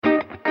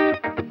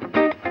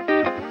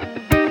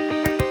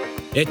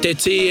E te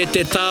ti, e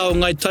te tā o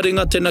ngai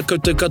taringa tēnā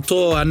koutou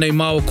katoa, anei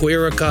mao ko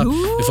Erika,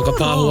 e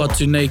whakapāho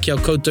atu nei ki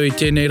au koutou i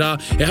tēnei rā.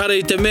 E hara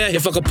i te mea, he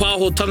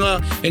whakapāhotanga,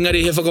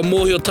 engari he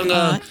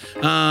whakamōhiotanga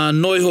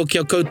noiho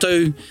ki au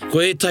koutou,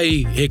 ko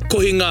ētai he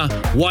kohinga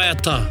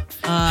waiata,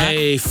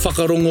 hei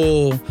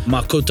whakarongo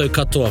mā koutou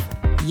katoa.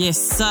 Yes,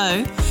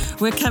 so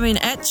we're coming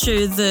at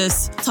you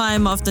this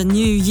time of the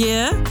new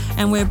year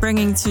and we're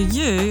bringing to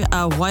you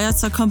our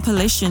Waiata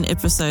compilation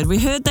episode. We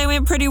heard they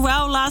went pretty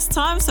well last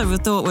time, so we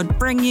thought we'd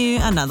bring you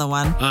another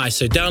one. Aye,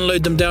 so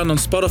download them down on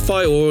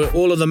Spotify or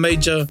all of the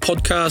major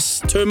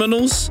podcast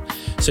terminals.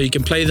 So you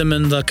can play them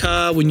in the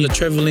car when you're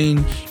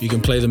traveling, you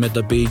can play them at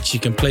the beach, you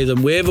can play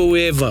them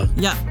wherever.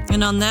 Yeah,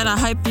 and on that, I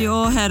hope you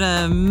all had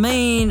a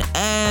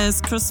mean-ass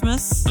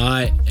Christmas.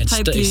 Aye, and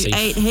hope stay you safe.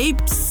 ate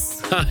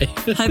heaps.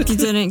 Hope you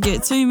didn't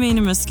get too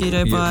many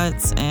mosquito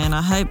bites, and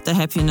I hope the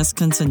happiness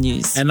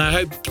continues. And I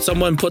hope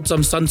someone put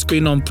some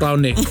sunscreen on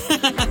Praone,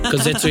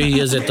 because that's where he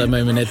is at the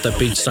moment, at the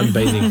beach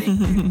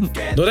sunbathing.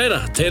 No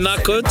reira, tēnā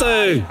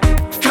koutou!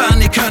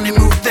 Kani,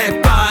 move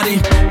that body.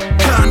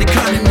 Kani,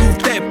 move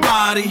that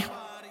body.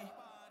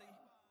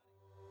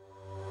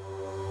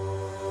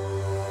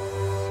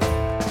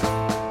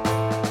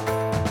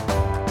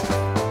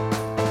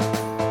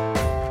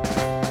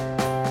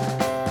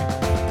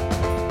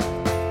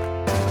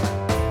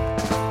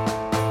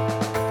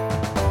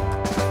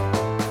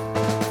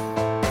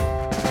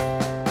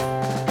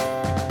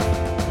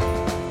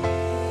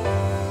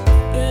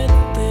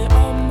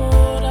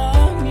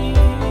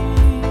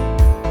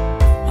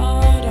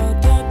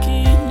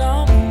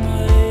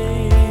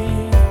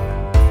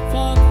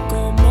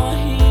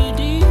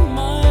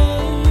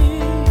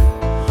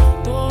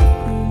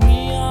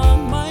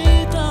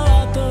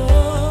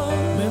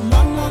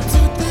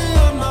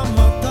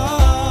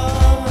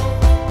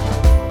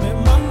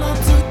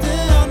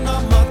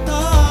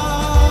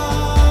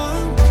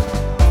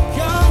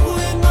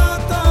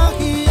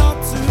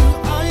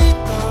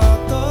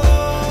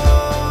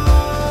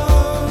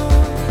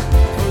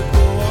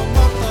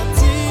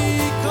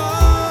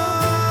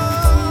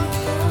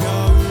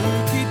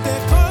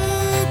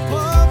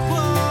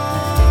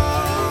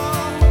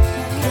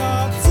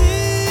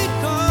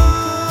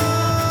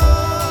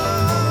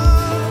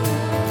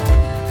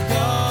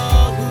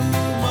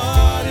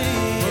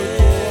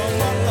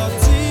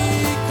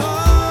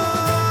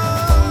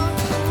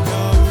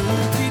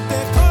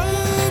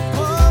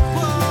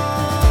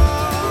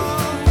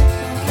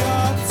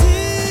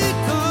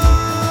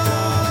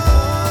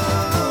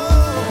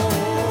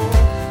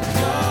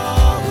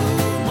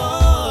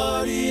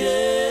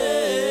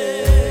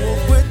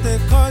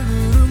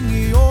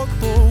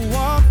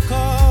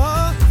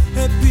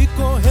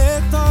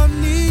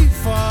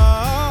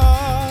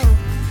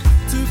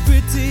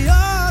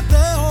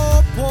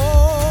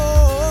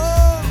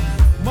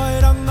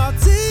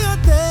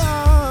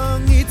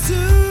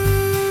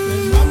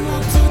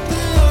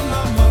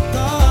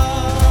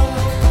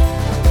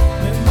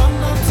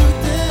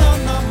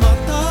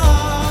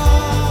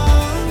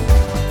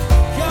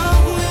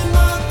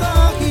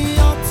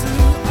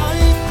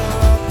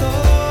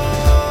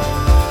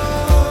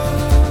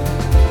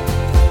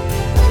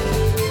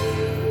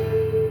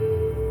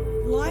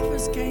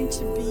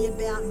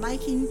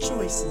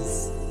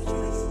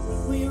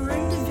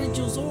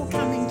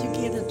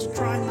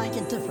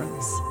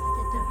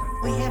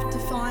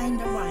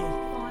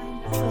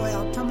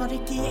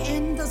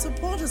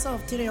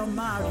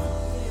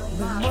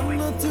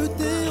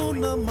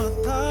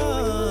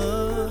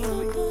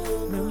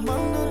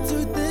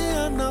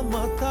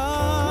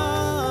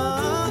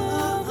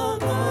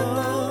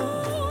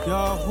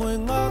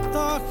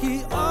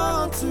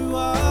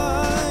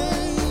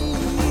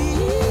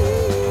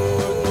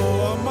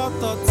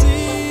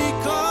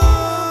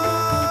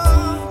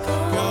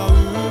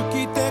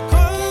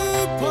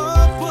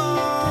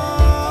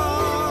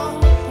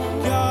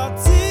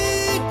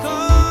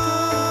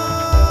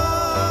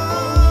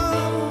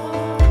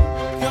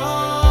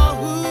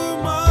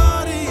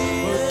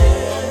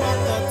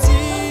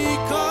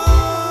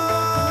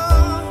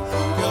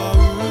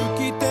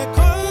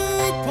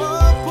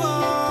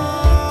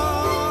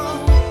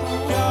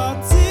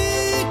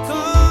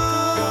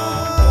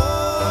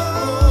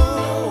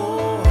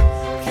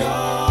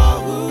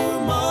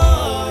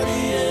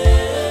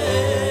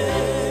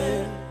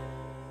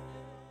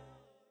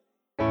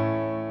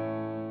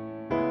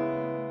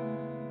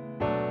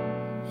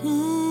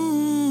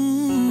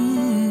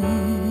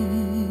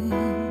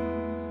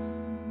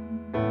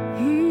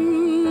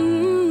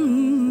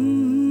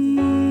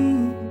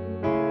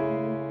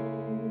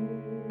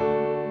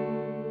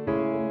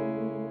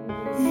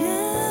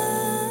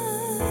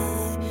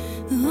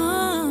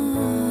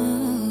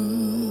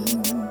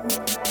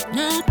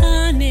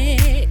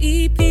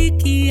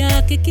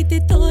 Ki te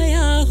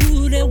toia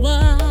hurewa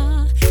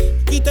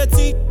Ki te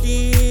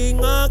tiki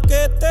ngā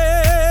ke te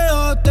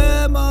o te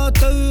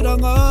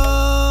mātauranga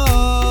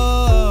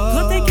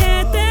Ko te ke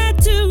te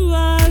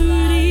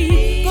tuauri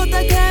Ko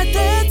te ke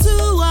te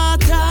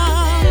tuata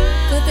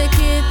Ko te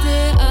ke te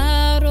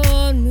aro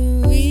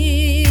nui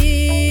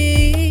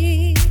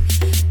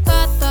Ka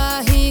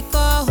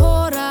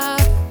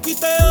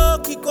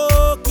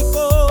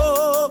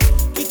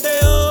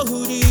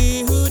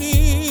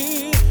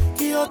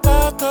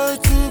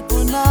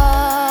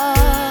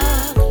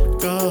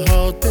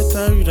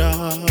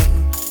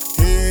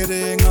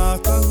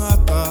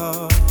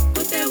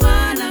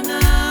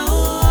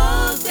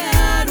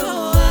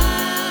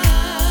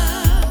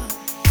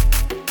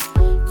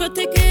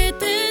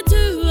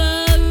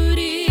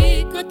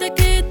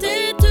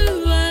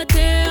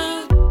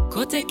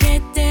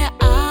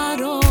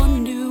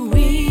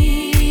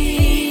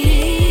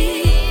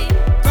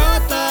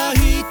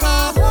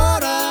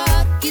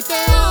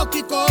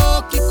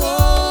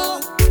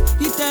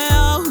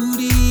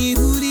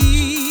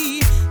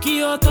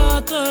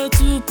ka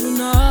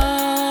tupuna.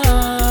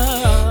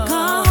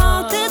 Ka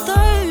hao te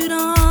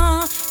taura,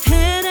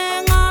 here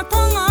ngā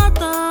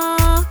tangata,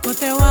 ko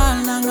te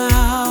wānanga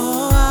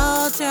o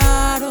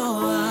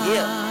Aotearoa.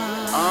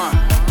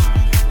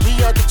 We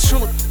are the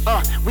truth,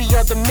 we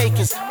are the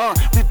makers,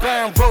 we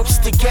burn ropes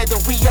together,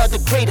 we are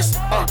the greatest,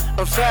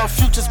 of our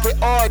futures, we're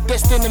all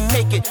destined to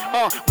make it,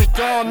 we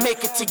gon'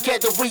 make it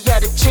together, we are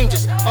the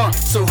changers,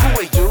 so who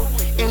are you?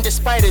 In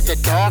despite of the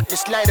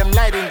darkness, light, I'm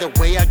lighting the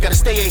way, I gotta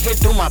stay ahead,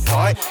 do my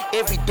part,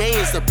 every day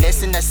is a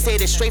blessing, I say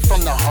that straight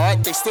from the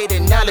heart, they say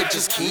that knowledge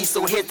is key,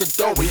 so hit the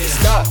door, we can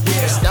start, we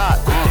can start,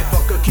 Te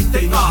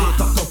whakakite ngā he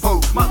takapau,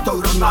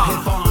 matauranga he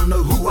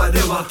whānau hua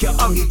rewa kia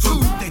angitu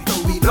te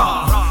tauira.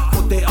 Ko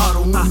te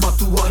aronga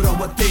matua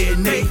rawa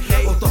tēnei,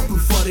 o tapu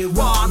whare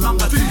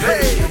wānanga tu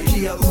hei.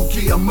 Kia u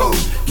kia mau,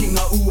 ki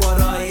ngā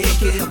uara e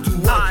eke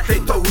atua, te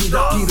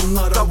tauira. Ki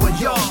runga rawa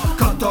ia,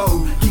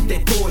 katau, ki te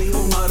toi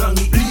o ngā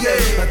rangi ie.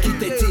 Ki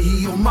te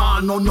tihi o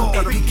mānono,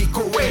 e piki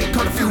koe,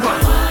 karawhiua.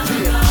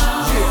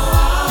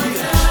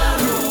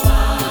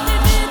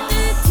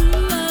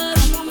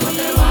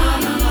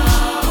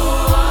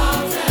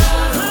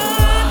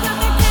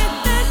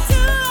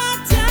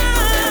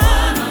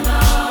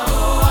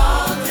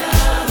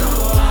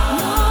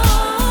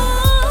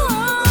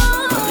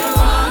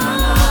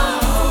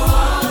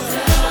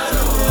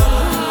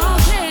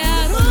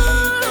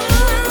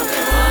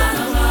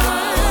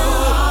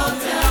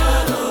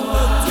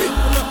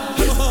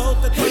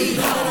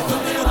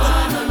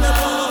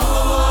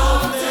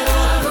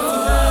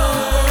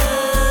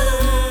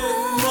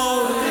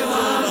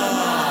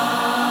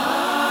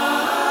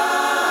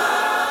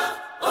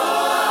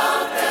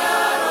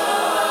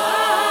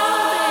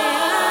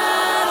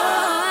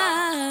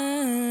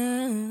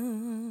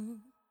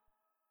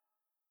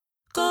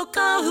 Ko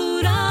ka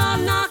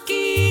hurana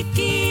ki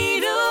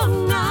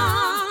runga,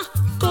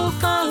 ko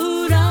ka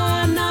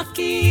hurana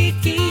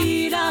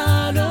ki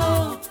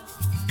raro,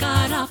 ka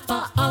rapa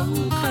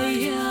au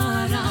kai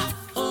ara,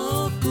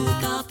 o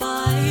puta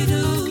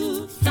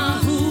pairu, ta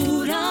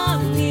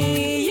hurangi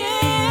ye.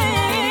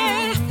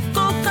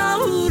 Ko ka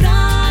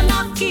hurana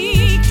ki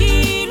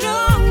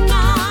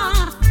runga,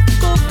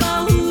 ko ka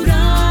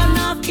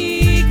hurana ki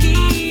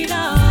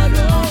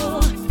raro,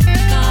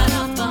 ka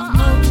rapa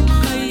au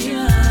kai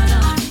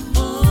ara.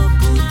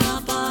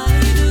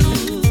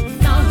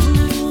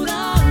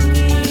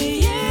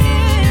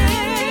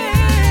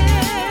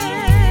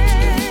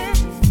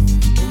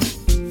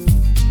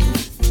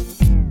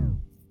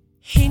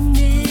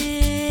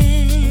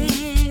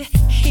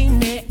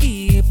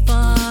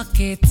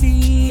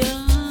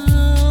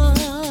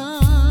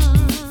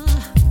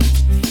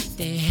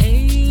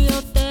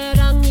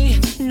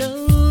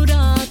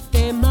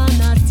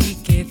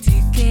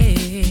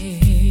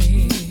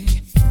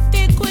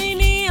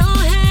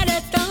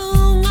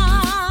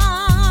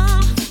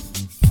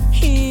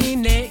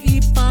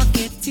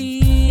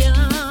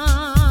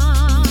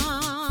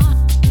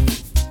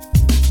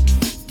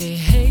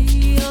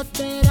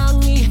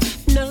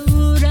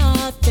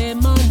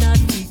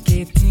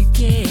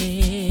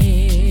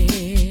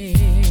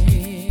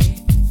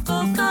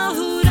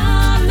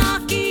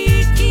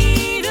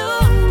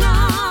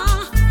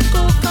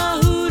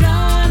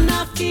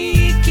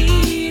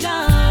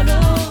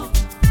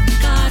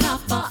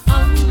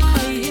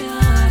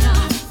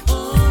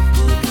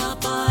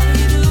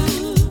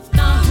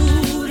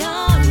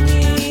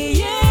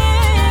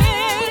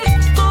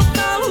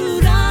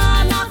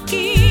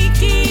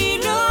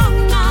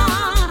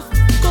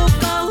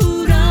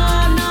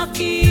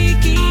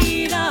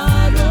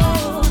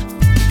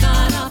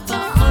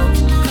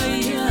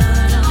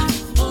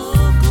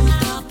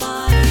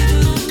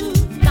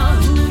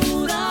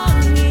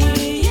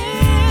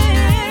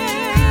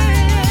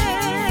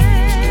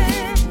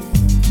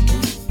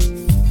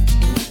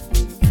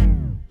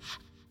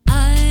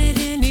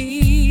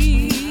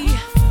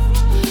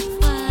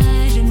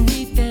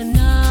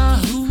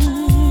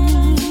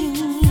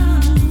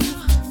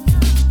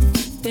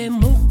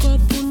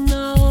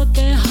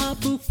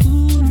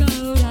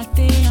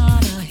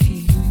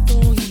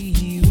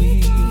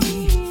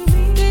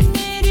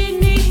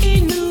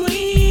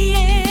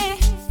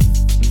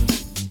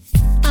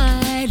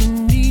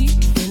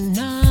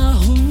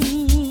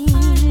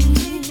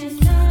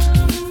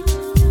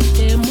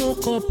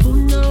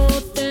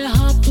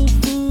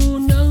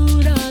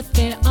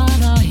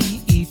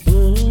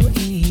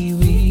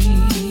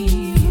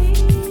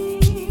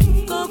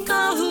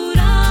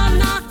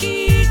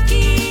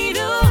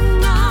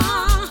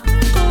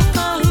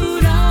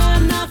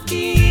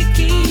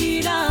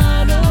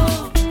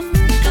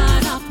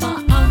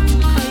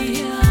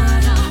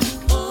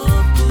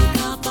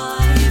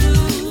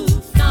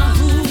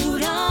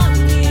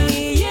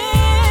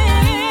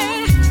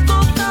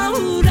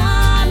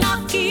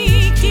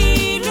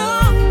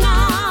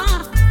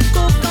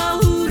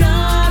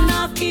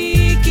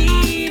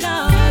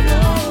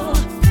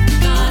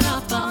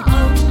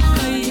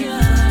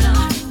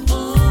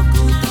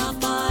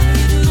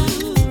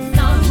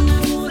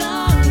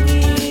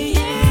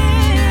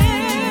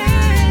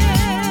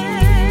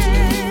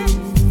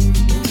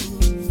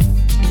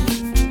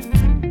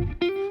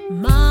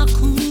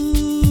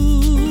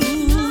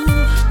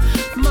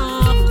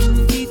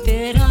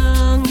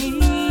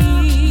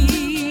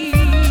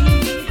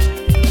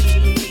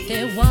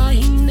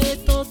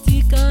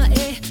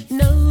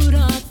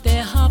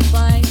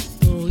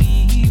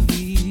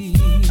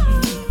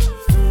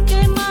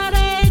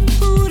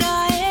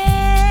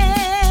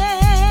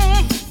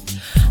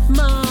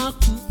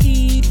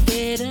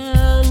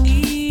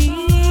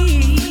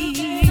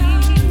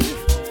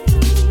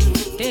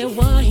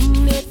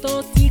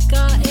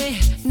 ka e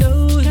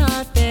nura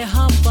te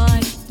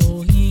hapai tō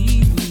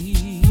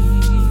iwi.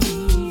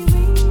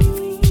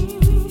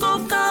 Ko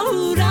ka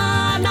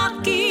hurana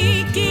ki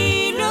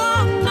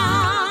runga,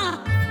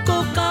 ko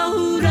ka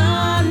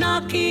hurana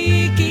ki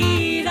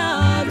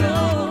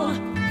raro,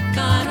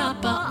 ka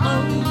rapa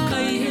au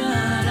kai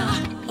hiara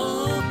o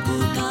ku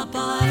ta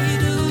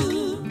pairu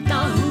ta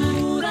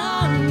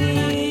hurangi.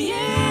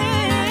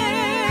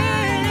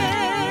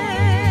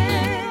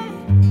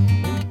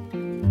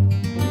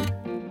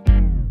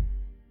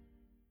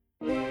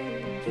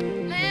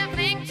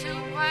 Living to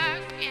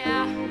work,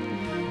 yeah,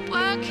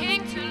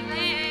 working to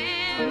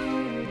live.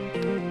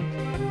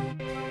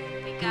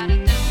 We gotta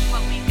do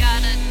what we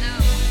gotta do.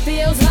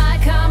 Feels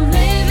like I'm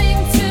living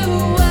to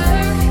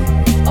work,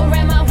 or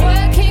am I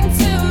working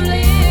to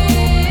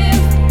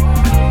live?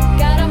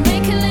 Gotta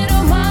make a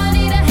little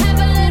money to have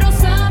a little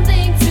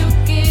something to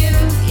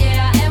give,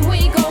 yeah. And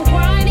we gon'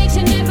 grind each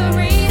and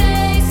every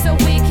day so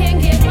we can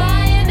get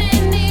by in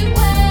any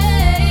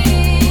way.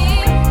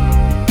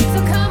 So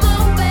come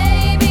on,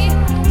 baby,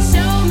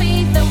 show me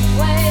the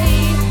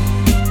way.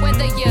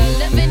 Whether you're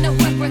living or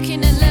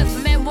working to live,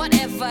 man,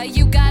 whatever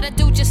you gotta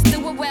do, just do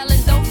it well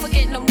and don't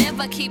forget, no,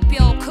 never keep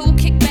your cool,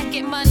 kick back,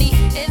 get money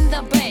in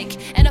the bank,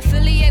 and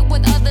affiliate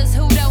with others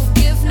who don't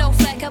give no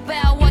flack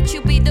about what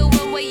you be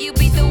doing, where you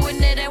be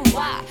doing it, and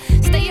why.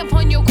 Stay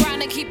upon your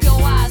grind and keep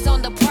your eyes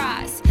on the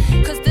prize,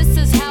 cause this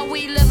is how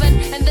we living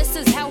and this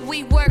is how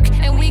we work,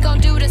 and we gon'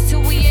 do this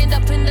till we end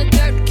up in the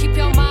dirt. Keep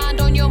your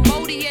mind on your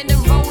modi and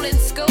enroll in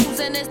schools,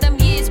 and as them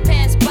years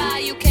pass by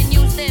you can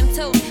use them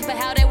too, but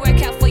how they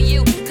work out for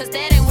you, cause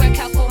that didn't work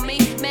out for me.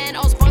 Man,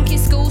 I was bunking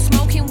school,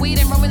 smoking weed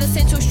and roaming the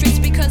central streets,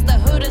 because the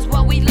hood is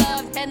what we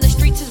love and the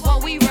streets is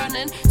what we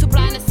running. Too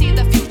blind to see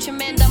the future,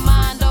 man, the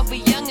mind of a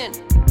youngin'.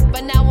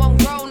 But now I'm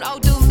grown, oh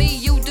do me,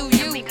 you do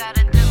you. We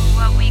gotta do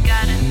what we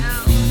gotta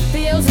do.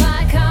 Feels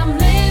like I'm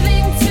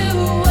living to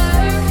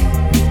work,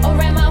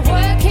 or am I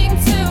working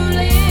to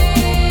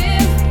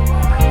live?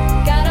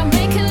 Gotta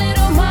make a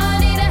little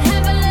money to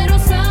have a little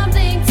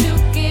something to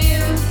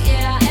give,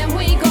 yeah. And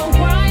we gon'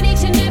 grind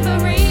each and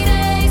every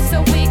day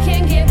so we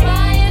can get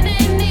by in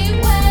any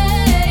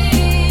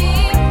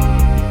way.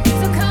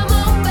 So come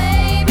on,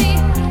 baby,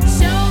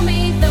 show me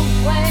the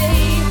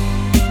way.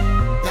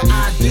 The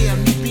idea of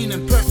me being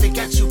imperfect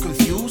got you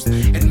confused,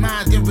 and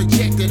mine then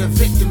rejected, a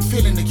victim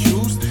feeling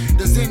accused.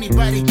 Does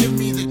anybody give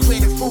me the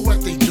credit for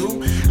what they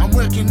do? I'm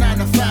working 9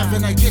 to 5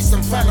 and I guess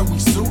I'm following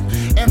suit.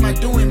 Am I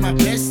doing my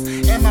best?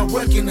 Am I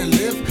working to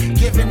live?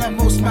 Giving up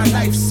most my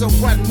life, so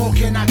what more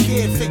can I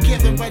give?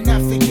 Forgiving but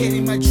not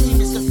forgetting, my dream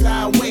is to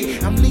fly away.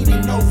 I'm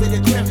leaning over the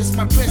crevice,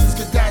 my presence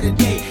could die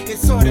today.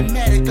 It's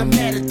automatic, I'm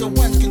mad at the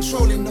ones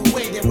controlling the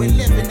way that we're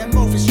living. I'm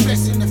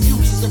overstressing, the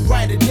future's a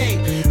brighter day.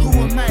 Who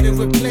am I to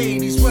replay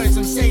these words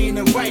I'm saying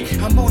are right?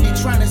 I'm only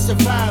trying to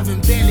survive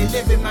and barely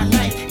living my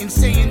life, and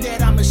saying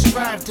that I'ma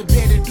strive to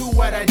better do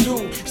what I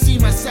do. See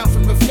myself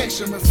in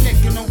reflection,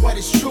 reflecting on what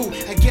is true.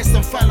 I guess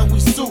I'm following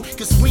suit,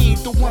 cause we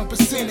ain't the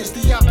 1%ers.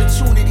 The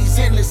opportunity's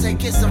endless, I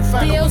guess I'm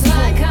following Feels suit.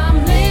 like I'm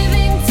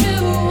living to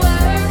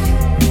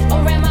work,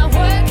 or am I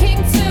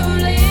working to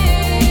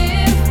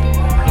live?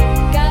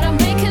 Gotta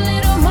make a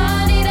little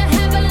money to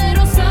have a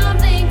little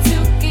something to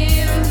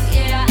give,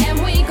 yeah. And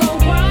we gon'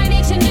 grind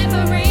each and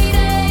every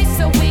day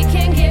so we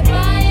can get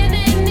by in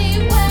any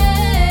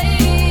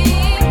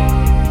way.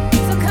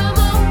 So come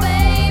on,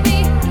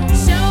 baby,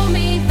 show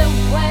me the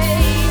way.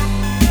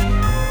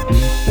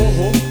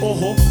 Oho,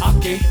 oho,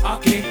 ake,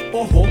 ake,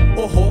 oho,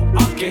 oho,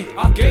 ake,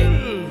 ake.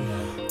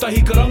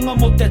 Tahi karanga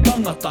mo te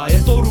tangata, e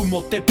toru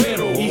mo te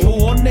pero. Iho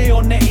one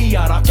one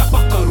iara, kia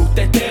pakaru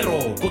te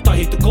tero. Ko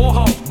tahi te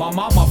kohau, ma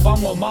mama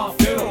whango ma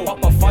whero.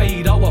 Papa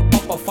whai rawa,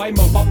 papa whai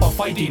mau, papa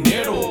whai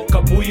dinero.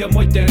 Ka puia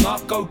moi te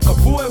ngākau, ka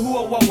pue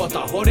hua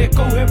wawata. Hore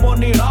kau he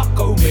moni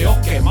rākau, me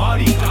oke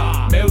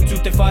marika. Me utu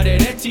te whare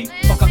reti,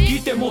 whaka ki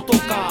te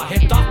motoka. He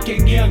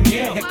take ngia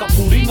ngia, he ka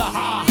puringa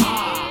ha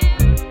ha.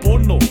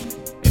 Pono,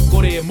 e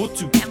kore e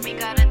mutu. And we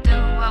gotta do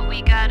what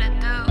we gotta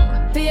do.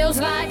 Feels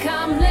like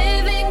I'm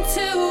living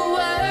to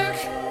work,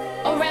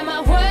 or am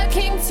I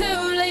working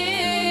to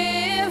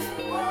live?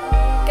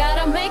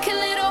 Gotta make a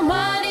little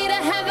money to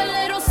have a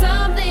little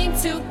something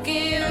to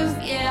give,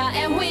 yeah.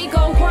 And we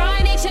gon'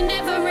 grind each and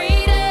every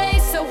day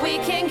so we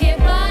can get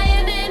by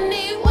in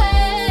any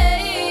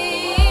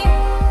way.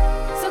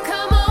 So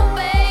come on,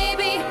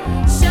 baby,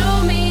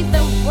 show me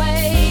the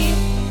way.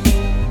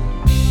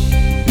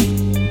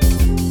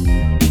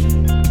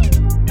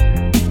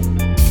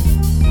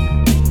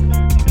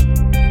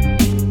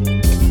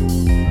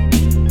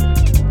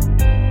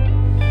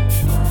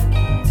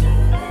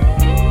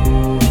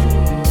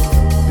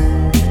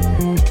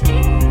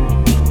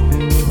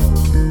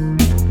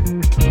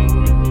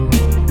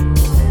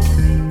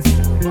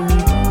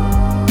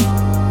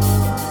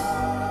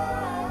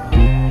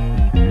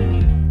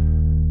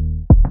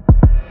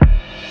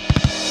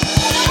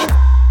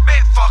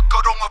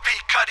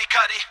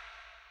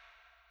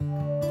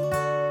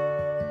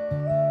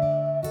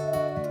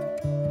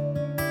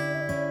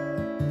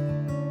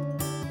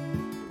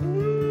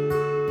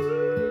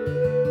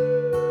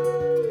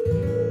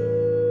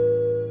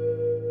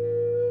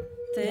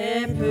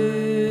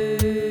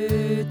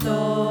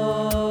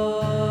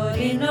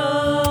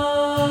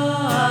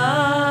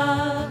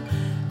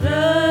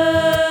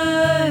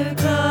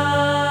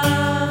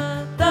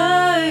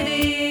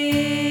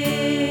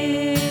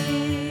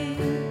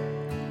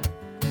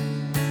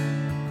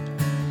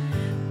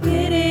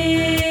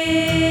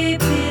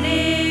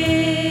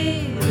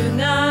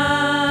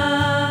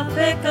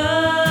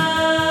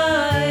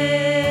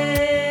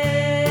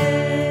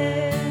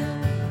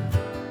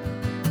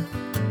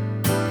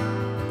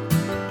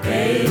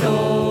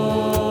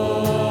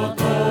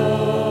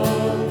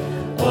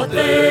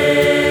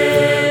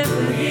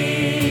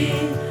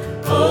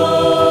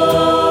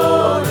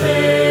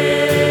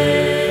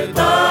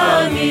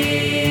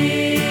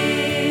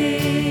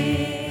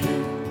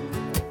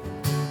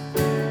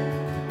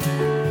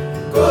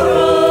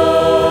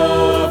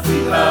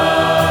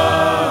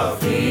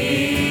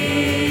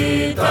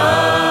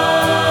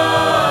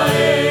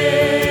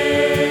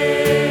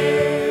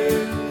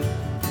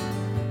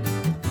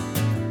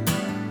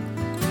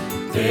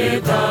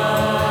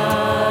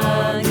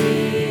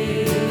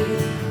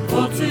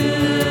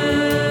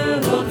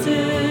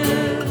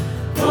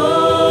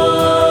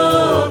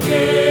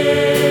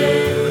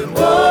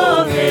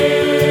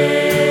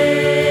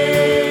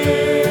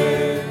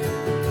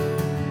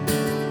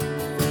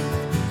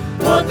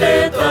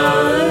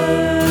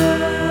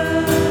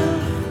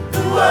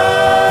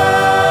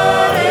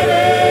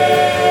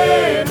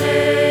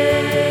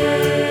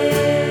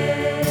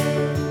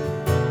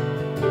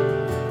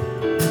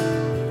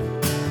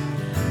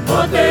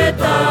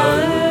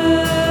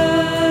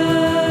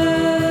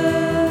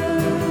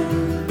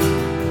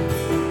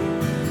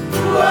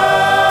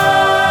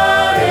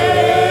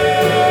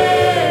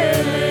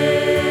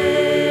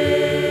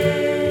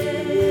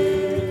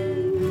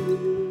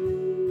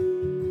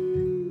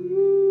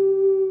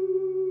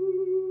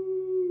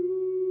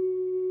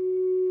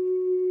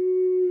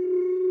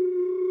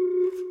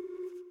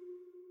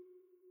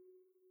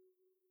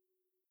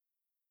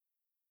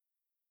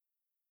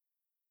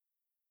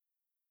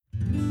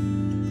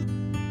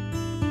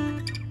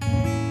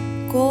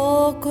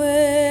 Ko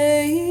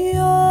koe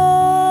ia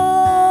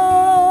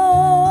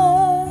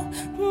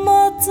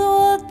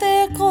matua te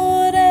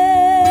kore.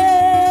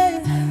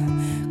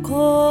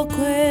 Ko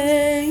koe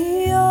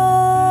ia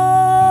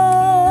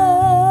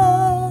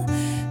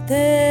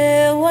te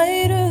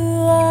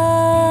wairua.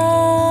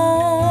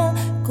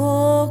 Ko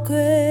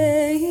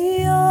koe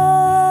ia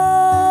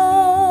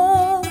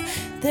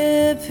te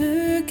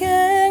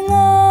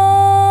pukenga.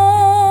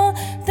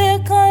 Te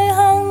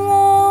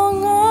kaihanga o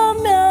ngā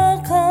mea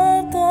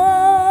katoa.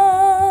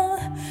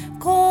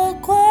 Ko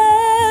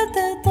koe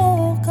te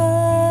toka,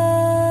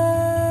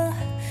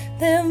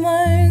 te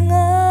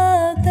maunga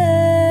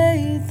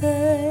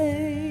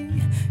teitei.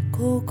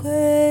 Ko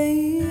koe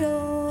ia,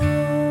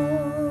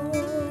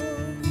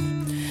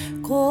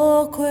 ko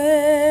koe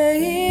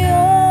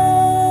ia,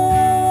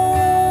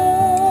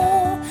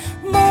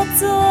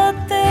 matua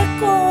te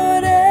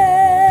kore.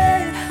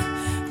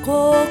 Ko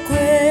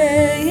koe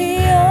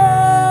ia,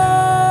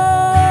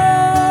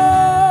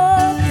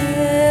 te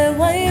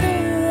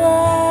wairua.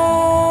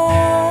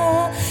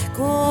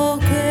 Ko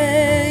koe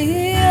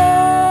ia,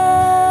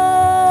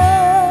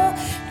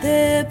 te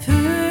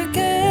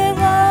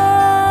pukenga.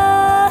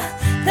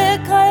 Te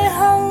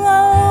kaihanga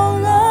o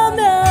ngā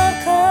mea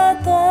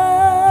katoa.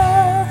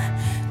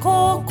 Ko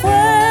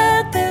koe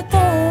te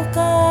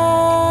toka,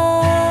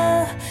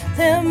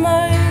 te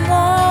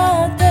maunga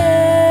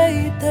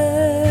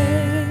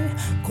teitei.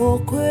 Ko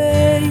koe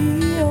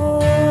ia,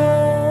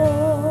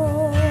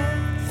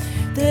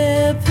 te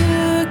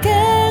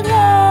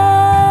pukenga.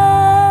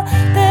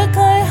 Te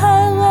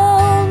kaihanga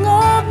o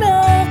ngā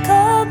mea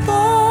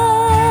katoa.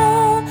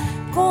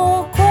 Ko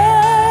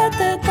koe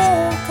te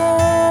toka,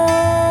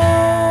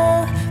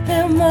 te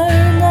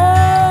maunga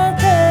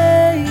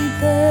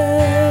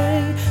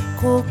teitei.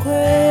 Ko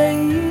koe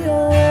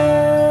ia.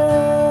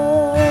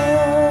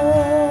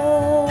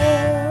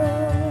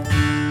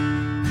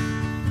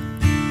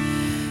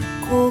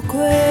 Ko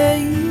koe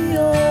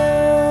ia.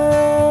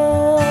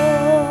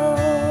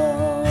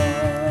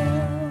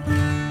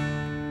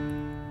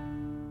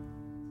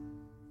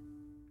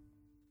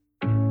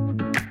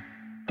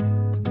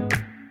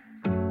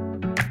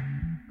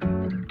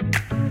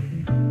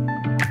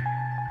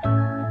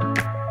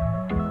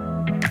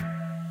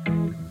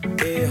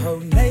 E hau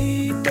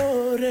nei tō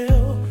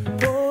reo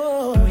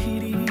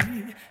pōhiri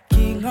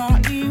ki ngā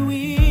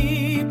iwi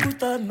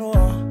puta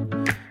noa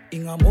I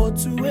ngā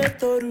motu e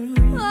toru.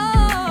 O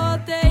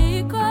te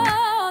iko,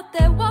 o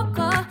te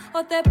waka, o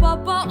te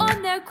papa o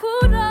ne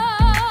kura.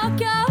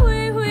 Kia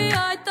hui hui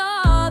ai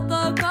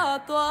tātou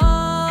katoa.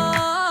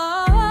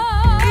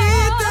 I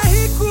te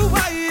hiku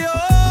ai o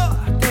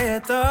te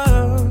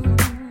tau,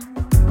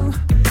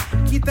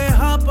 ki te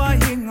hapa I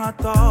ngā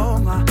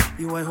taonga,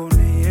 I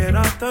waihone e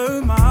rātou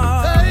mā.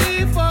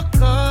 Hei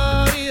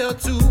whakaia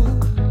tū,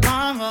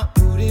 anga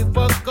uri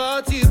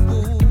whakatipu,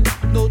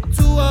 no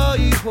tua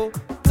iho,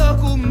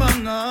 taku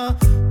mana,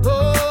 o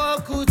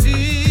aku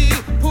ti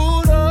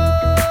pura.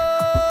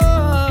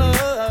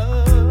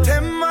 Te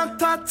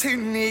mata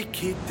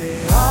ki te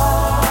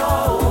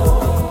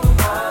ao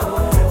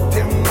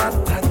Te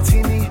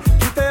matatini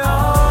ki te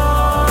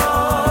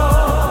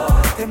ao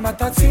Te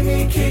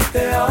matatini ki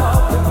te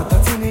ao Te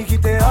matatini ki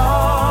te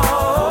ao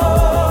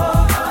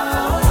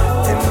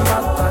Te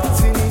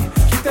matatini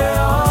ki te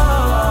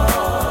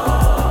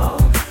ao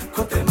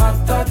Ko te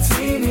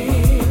matatini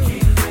ki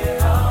te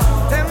ao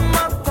Te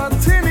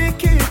matatini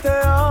ki te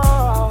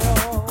ao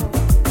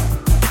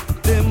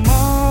Te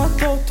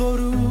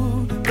matotoru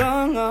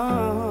ranga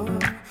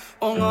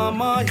O ngā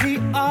mahi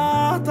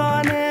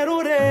ātane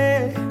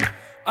rore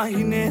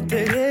Ahine te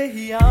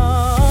rehia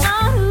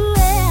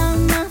Nahue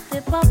ana te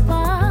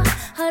papa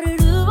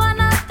Haruru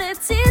ana te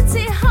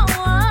titi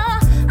hawa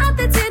A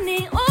te tini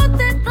o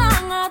te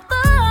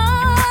tangata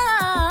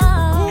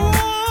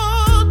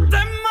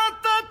Te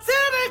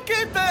matatini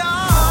ki te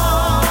ao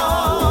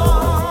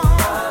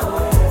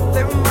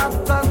Te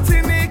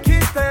matatini ki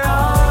te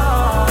ao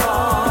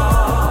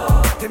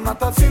Te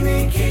matatini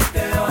ki te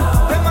ao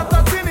Te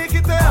matatini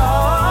ki te ao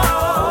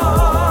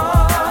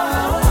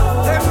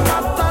Te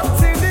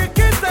matatini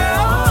ki te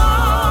ao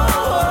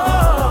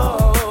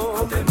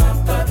Ko te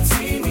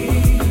matatini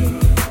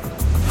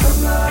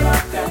Hangara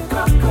te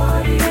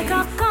kakari Te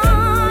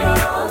kakari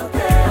o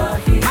te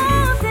ahi O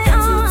te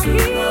ahi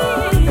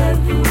Te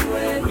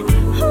pueru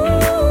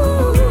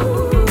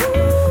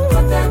Ko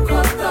te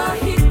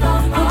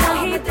kotahitanga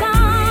Me te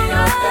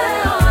pia te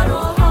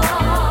aroha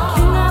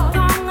Ki ngā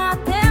tanga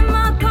te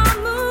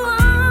makamua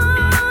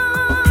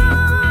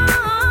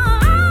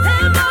Te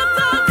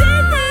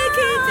matatini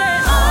ki te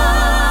ao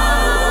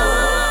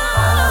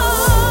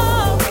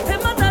Te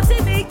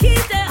matatini ki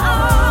te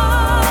ao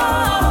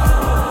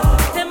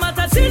Te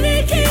matatini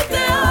ki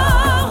te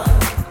ao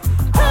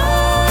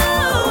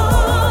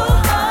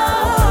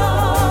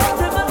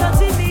Te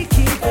matatini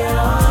ki te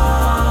ao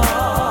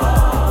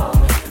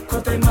Ko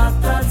te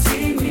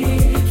matatini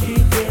ki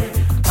te ao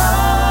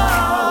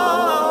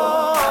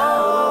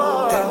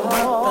Te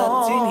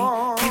matatini ki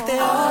te ao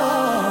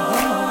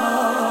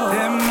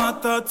Te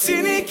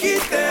matatini ki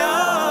te ao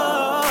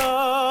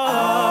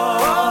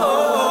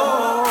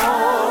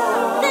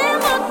Te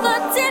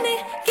matatini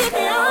ki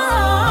te ao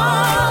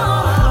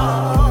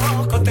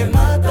Ko te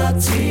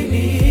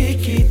matatini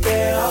ki te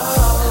ao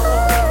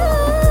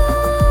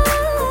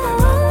Te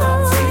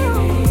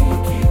matatini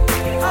ki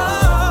te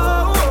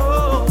ao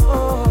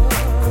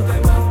Ko te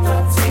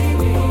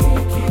matatini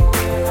ki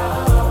te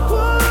ao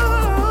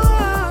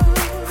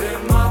Te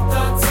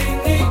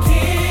matatini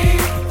ki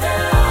te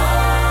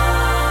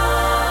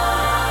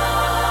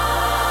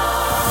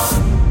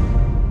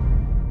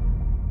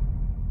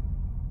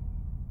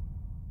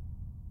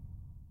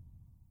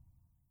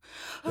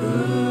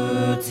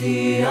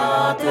Uti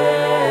a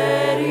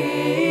te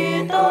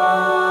rita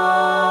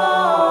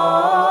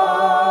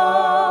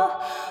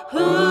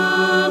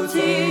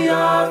Uti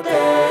a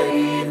te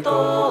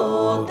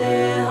rito te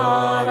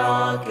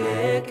hara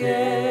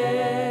keke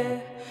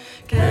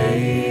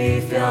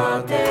Kei whia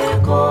te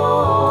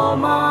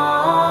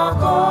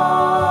komako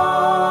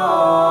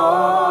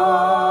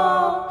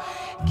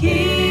Ki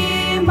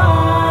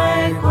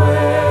mai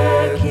koe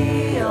ki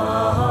au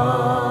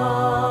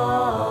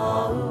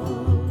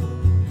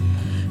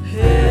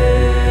He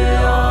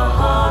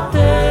aha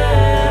te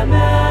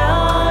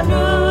mea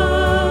nui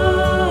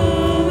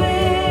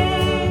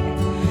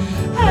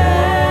He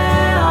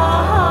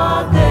aha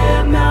te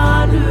mea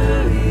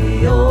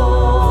nui o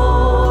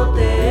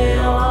te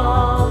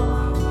ao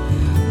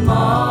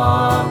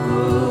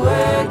Maku e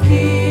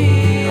ki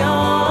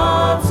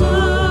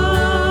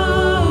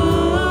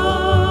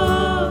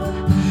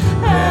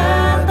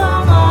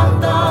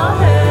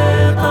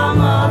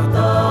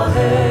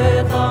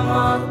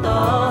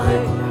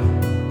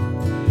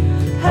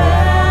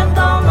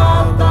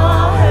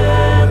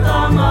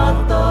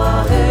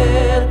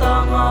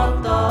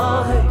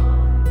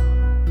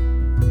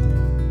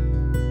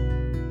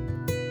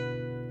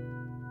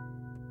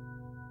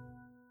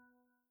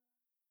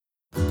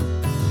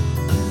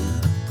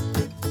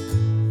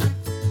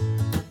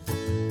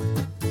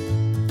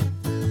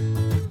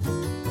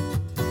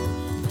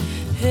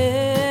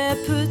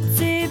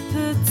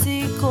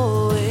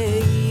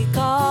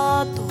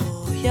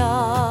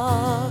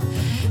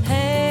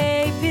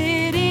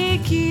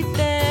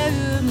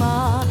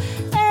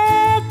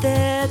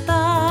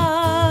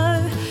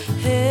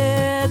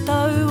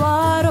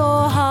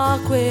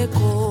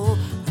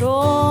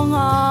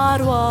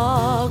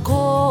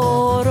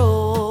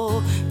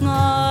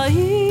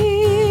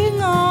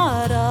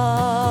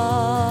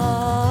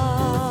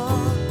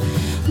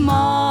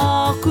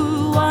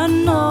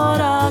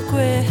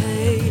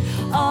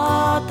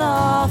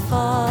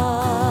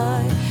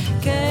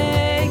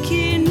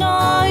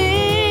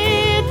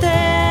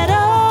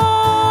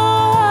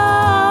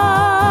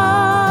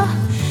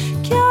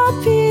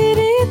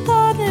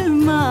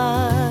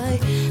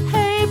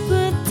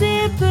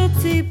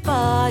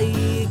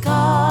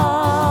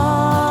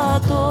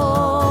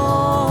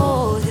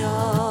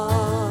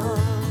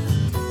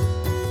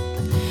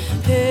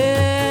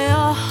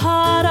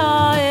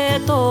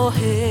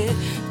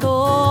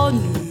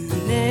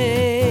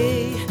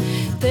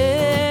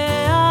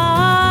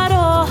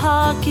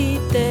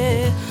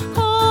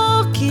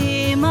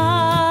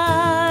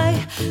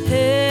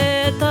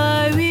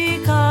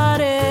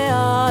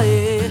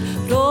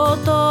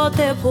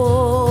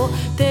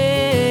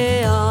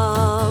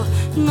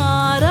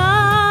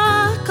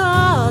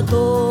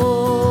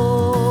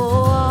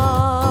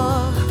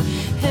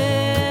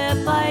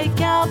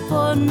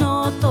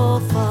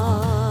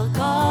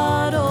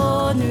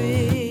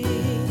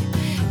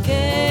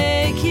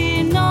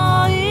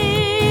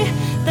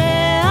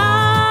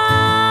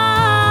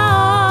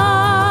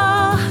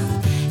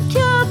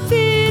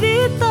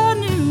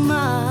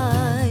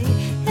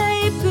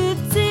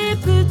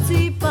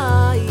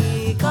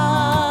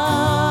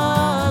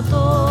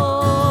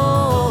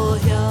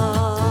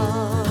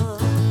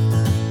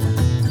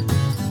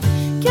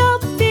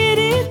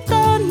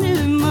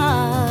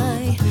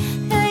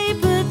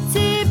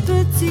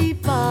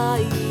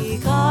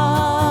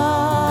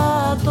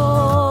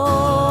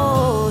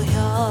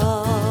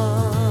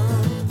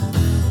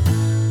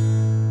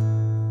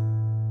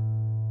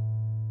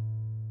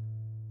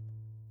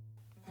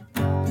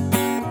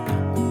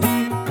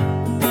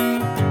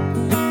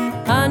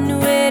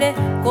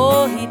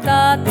ui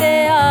tā te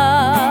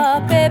a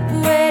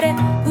pepuere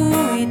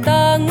ui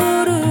tā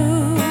nguru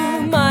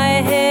mai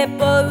he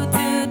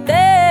poutu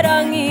te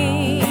rangi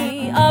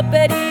a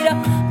perira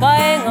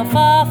paenga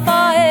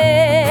whawhae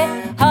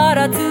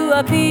hara tua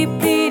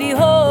pipiri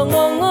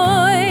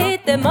hongongoi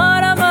te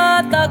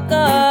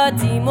maramataka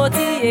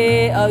Timoti e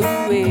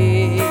aue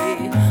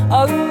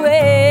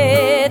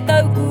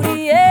taukuri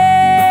e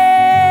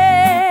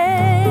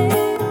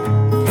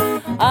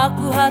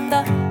aku hata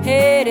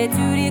here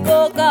turi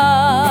koka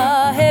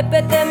he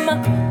petema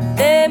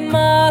te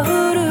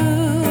mahuru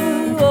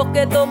o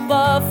ke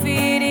topa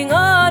whiri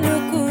ngā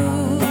nuku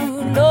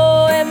no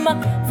e ma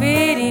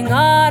whiri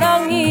ngā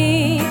rangi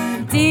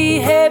ti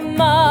he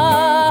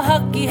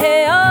mahaki he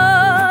a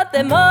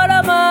te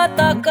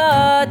maramataka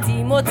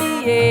Timoti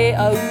e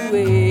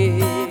aue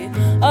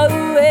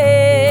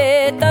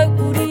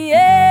taukuri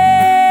e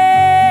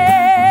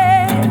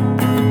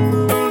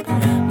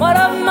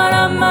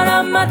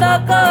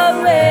maramataka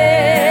ue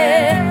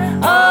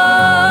a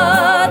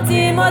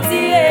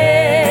Timoti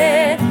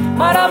e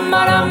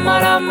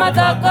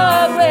maramataka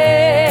ue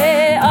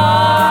a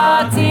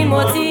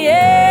Timoti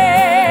e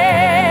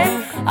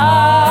a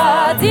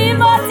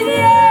Timoti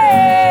e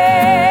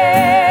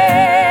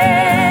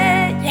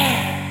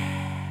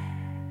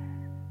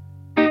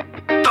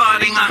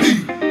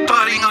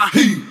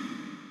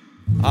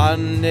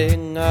Ane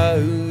ngā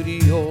uri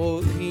o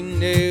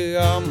ine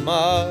a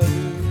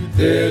maru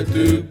te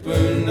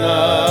tupuna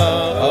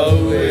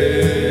aue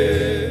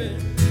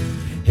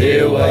he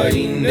wa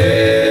ine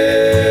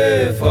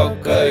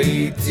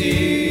whakaiti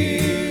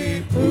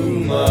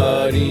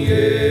umari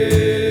e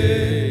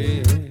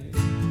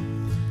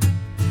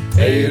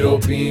Ei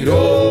ropi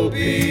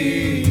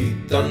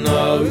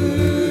tana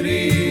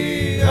uri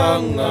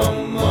anga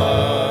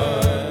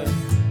mai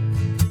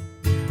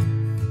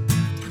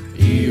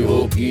I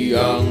hoki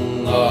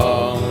anga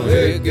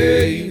e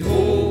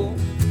keiho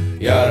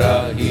Yara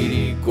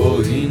hiri ko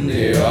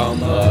hine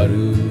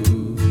amaru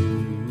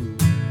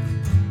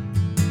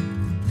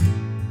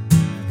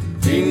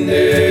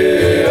Hine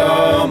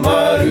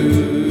amaru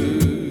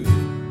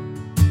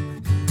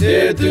Te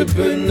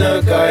tupuna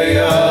kai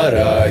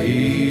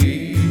arahi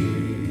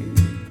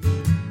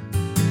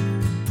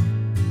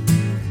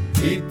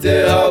I te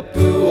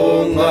hapu o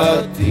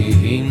ngati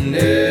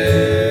hine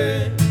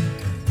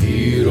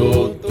I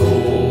roto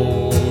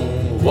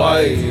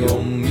wai o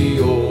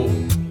mio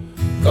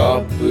Ka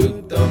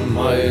puta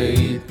mai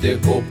I te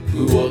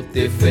kopu o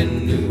te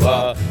whenua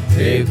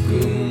E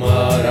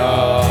kumara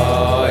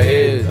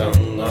e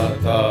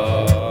tangata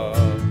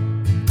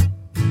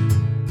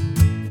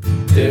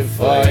Te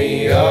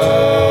whai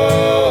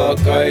a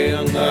kai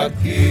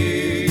angaki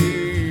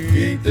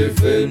I te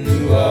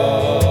whenua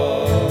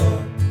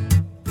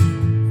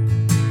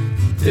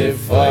Te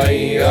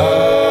whai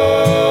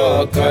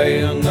a kai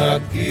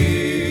angaki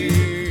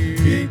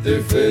I te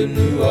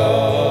whenua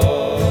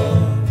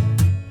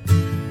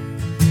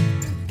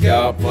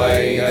Kia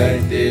pai ai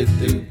te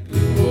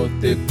tupu o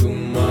te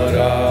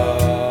kumara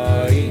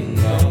I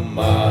ngā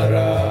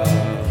mara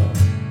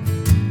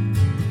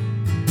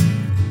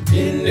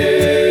Ine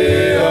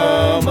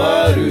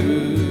amaru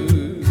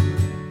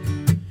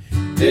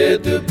Te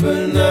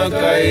tupuna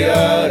kai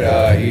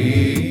arahi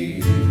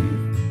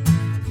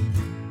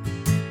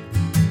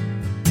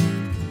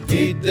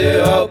I te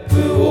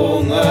hapu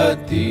o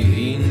ngati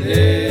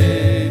hine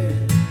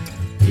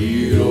I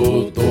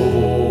roto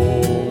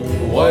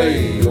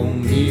wai o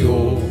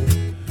mio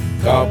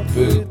Ka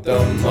puta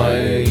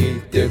mai I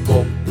te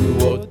kopu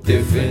o te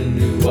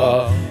whenua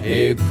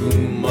E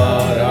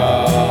kumara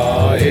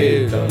e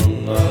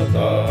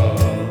tangata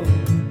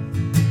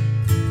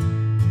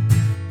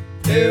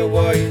E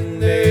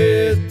waine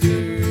tu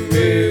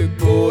e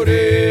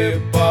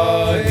kore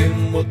pahe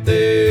mo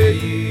te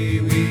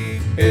iwi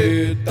E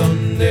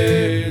tane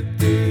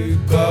tu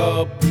ka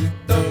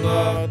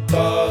putanga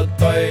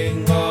tātai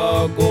ngā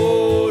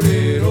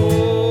kōrero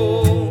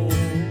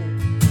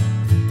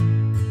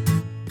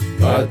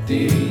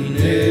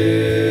Matine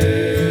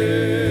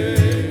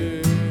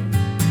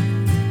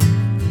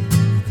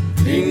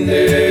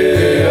Ine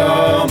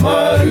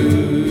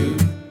amaru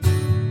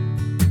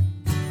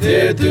Te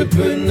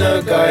tupuna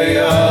kai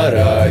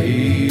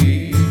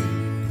arahi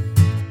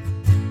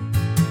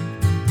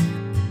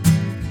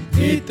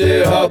I te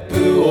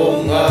hapu o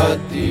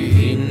ngati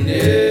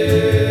hine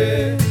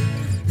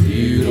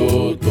I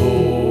roto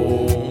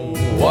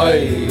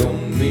wai o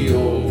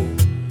mio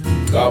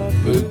Ka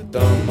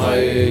puta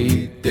mai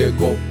I te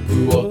kopu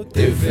o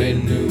te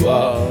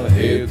whenua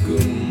He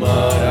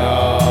kumara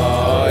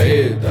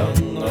e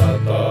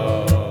tangata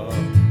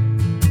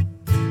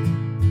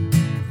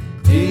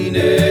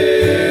Ine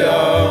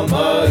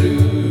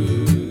amaru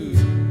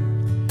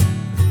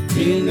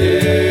Ine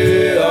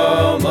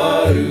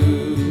amaru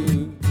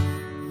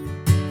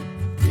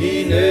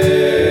Ine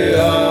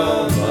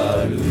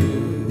amaru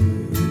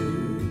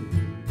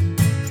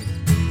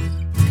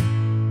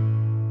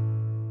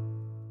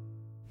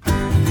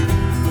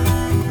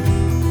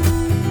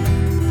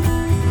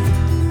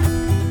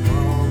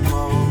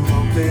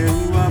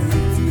Peua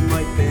whiti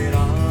mai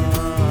pera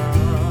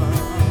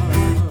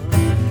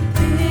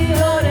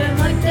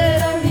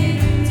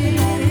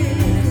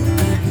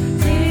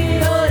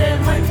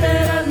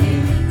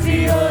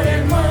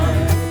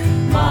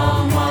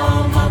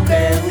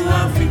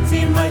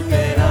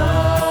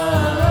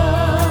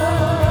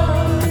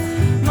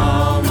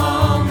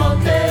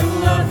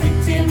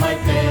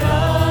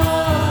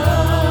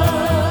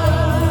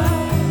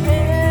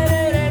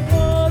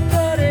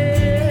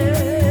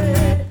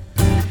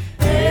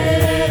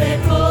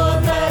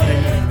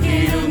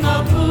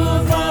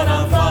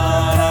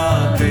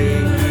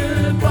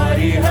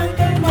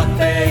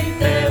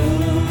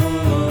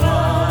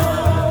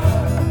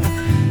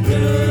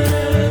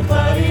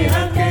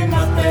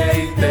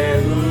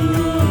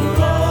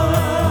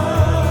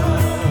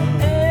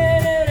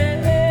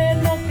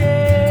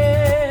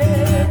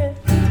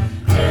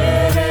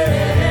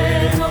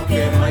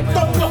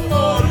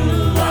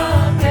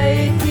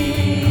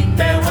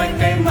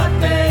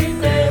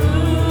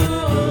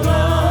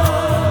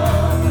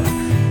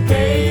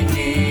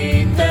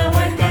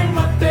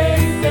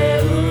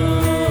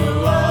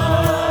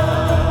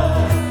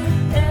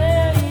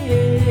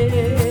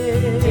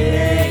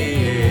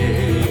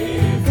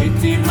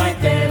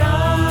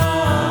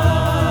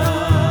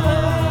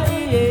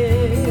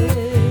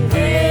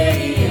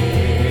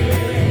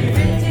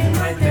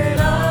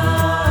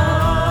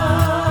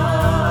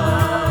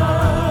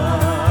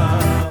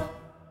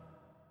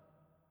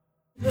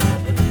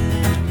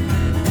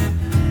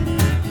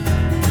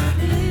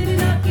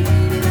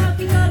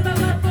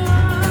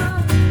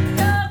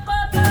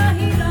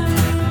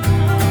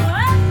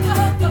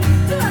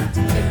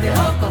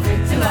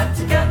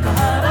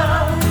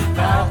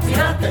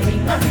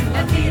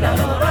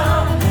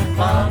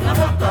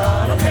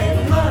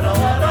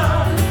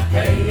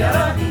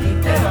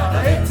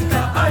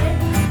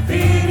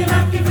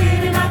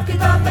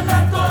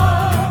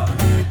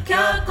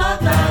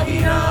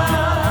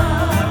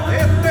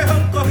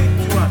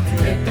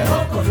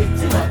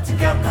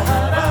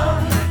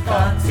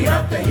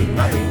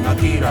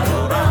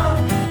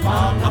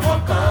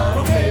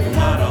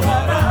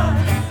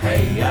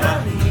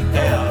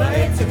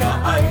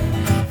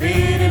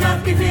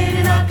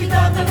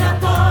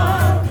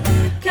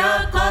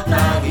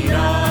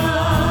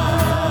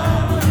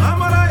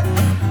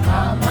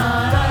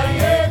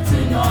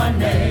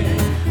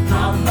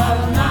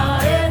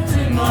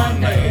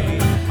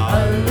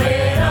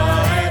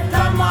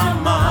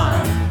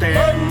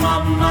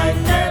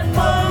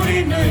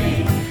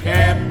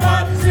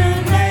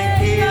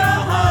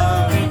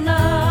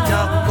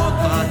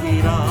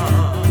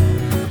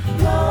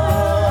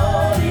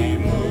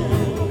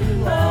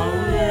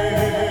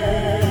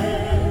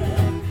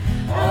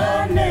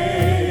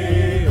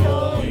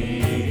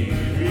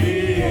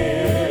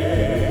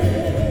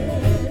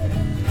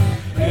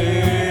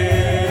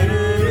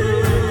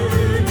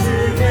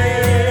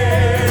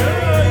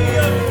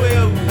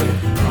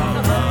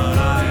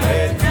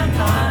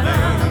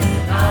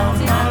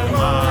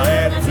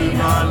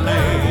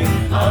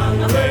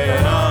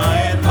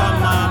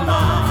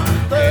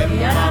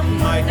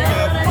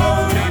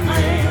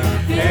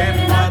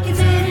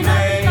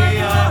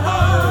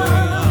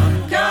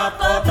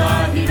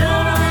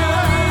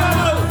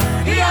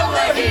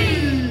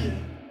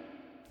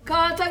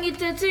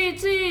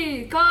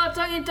ti, ka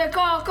tangi te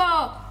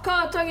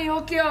ka tangi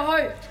hoki a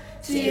hoi.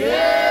 Ti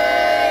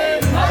e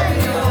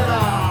mai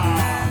ora.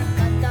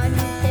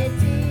 Katangi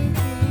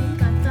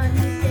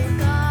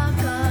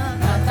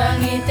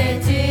te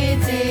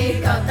titi,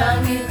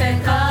 katangi te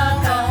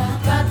kaka,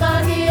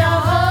 katangi a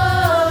hoi.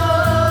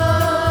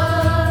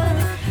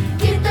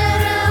 Ki te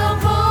reo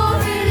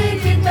pohiri,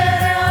 ki te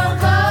reo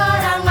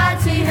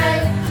karangati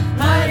hei,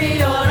 mauri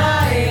ora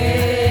e.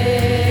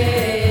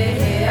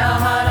 He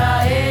ahara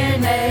e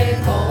nei,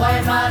 ko wai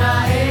mara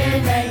e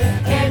nei,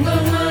 he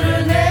ngunguru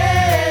nei.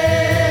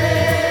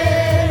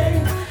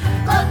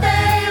 Ko te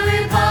iwi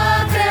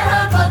Pākehā,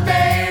 ko te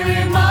iwi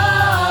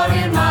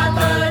Māori,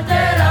 mātou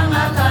te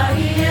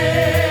rangatahi e.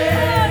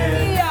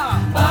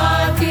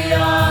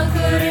 Pākia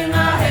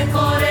kuringa he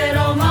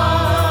kōrero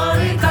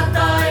Māori,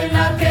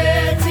 kataina ke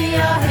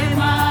tia he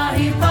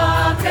mahi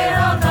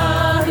Pākehā, ka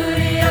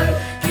huri au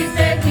ki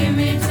te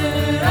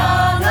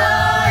kimituranga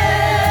e.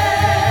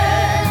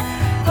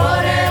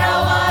 Kore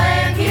rawa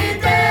e ki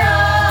te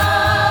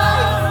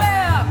ao.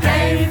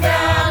 Kei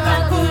whea ka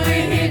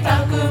kuihi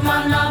taku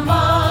mana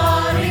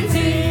Māori,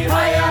 ti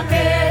haia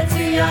ke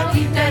tia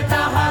ki te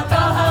taha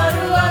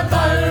taharua,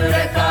 tau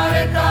reka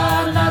reka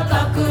ana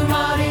taku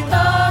Māori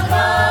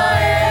taka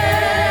e.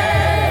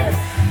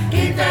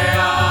 Ki te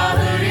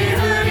āhuri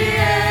huri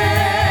e.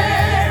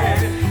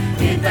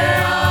 Ki te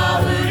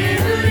āhuri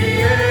huri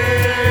e.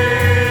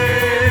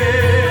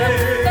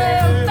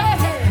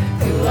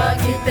 Ua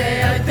ki te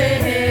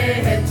aotehe,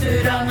 he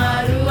tūranga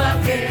rua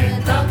ke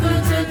taku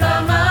tu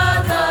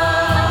tangata.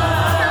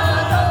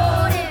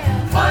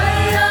 Whai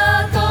a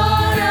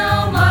tōreo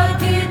mai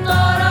ki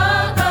tō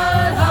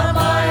rākau,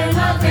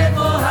 hapainga te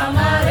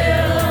pohanga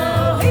reo.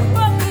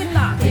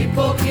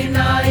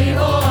 Hipokina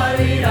iho au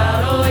i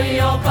raro i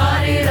o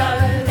parirau,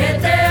 he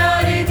te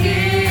ariki.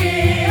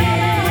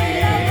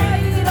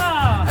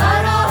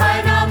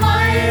 Arohaina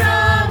mai rā,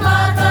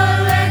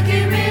 mātou e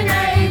kimi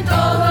nei,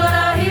 tōhu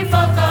rahi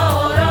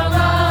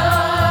whakaoranga.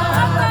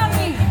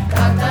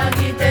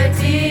 Katangi te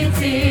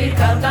titi,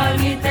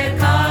 katangi te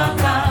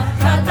kaka,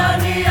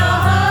 katangi a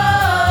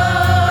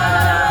hau.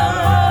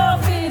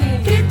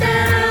 Ki te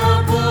reo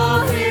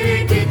pohiri,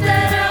 ki te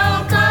reo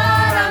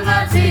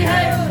karangati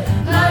hei,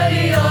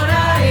 mauri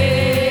ora e.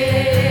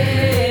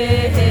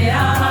 He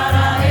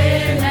ahara e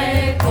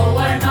nei, ko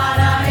wai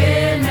mara e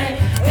nei,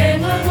 he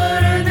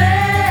ngunguru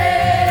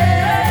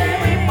nei.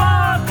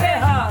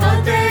 Ko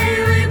te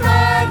iwi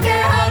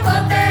Pākehā, ko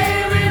te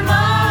iwi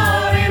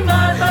Māori,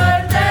 mātou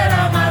te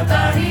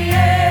rangatahi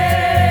e.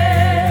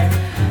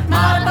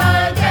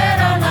 Mātou te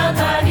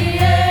rangatahi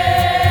e.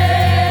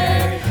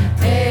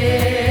 Te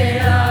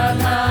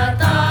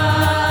rangatahi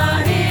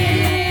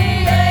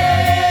e.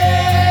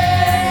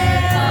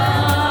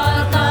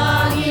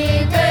 Katangi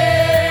te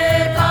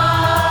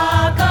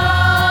kaka.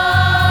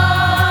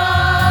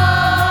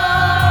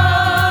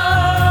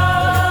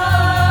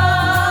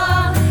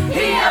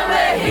 Hia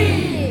wehi.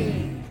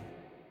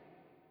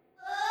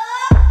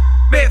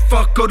 Me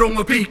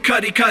whakarongo pi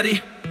kari kari.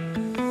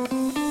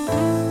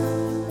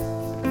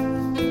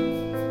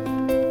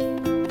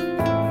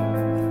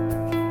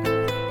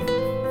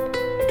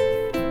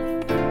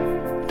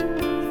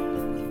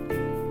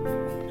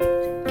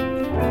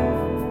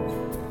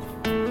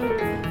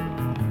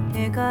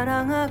 E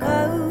karanga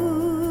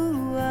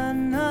kau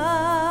ana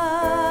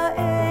e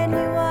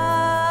niwa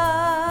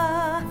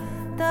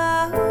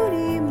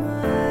tahuri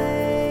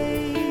mai.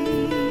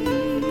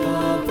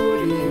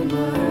 Tahuri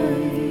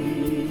mai.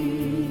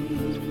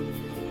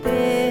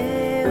 Te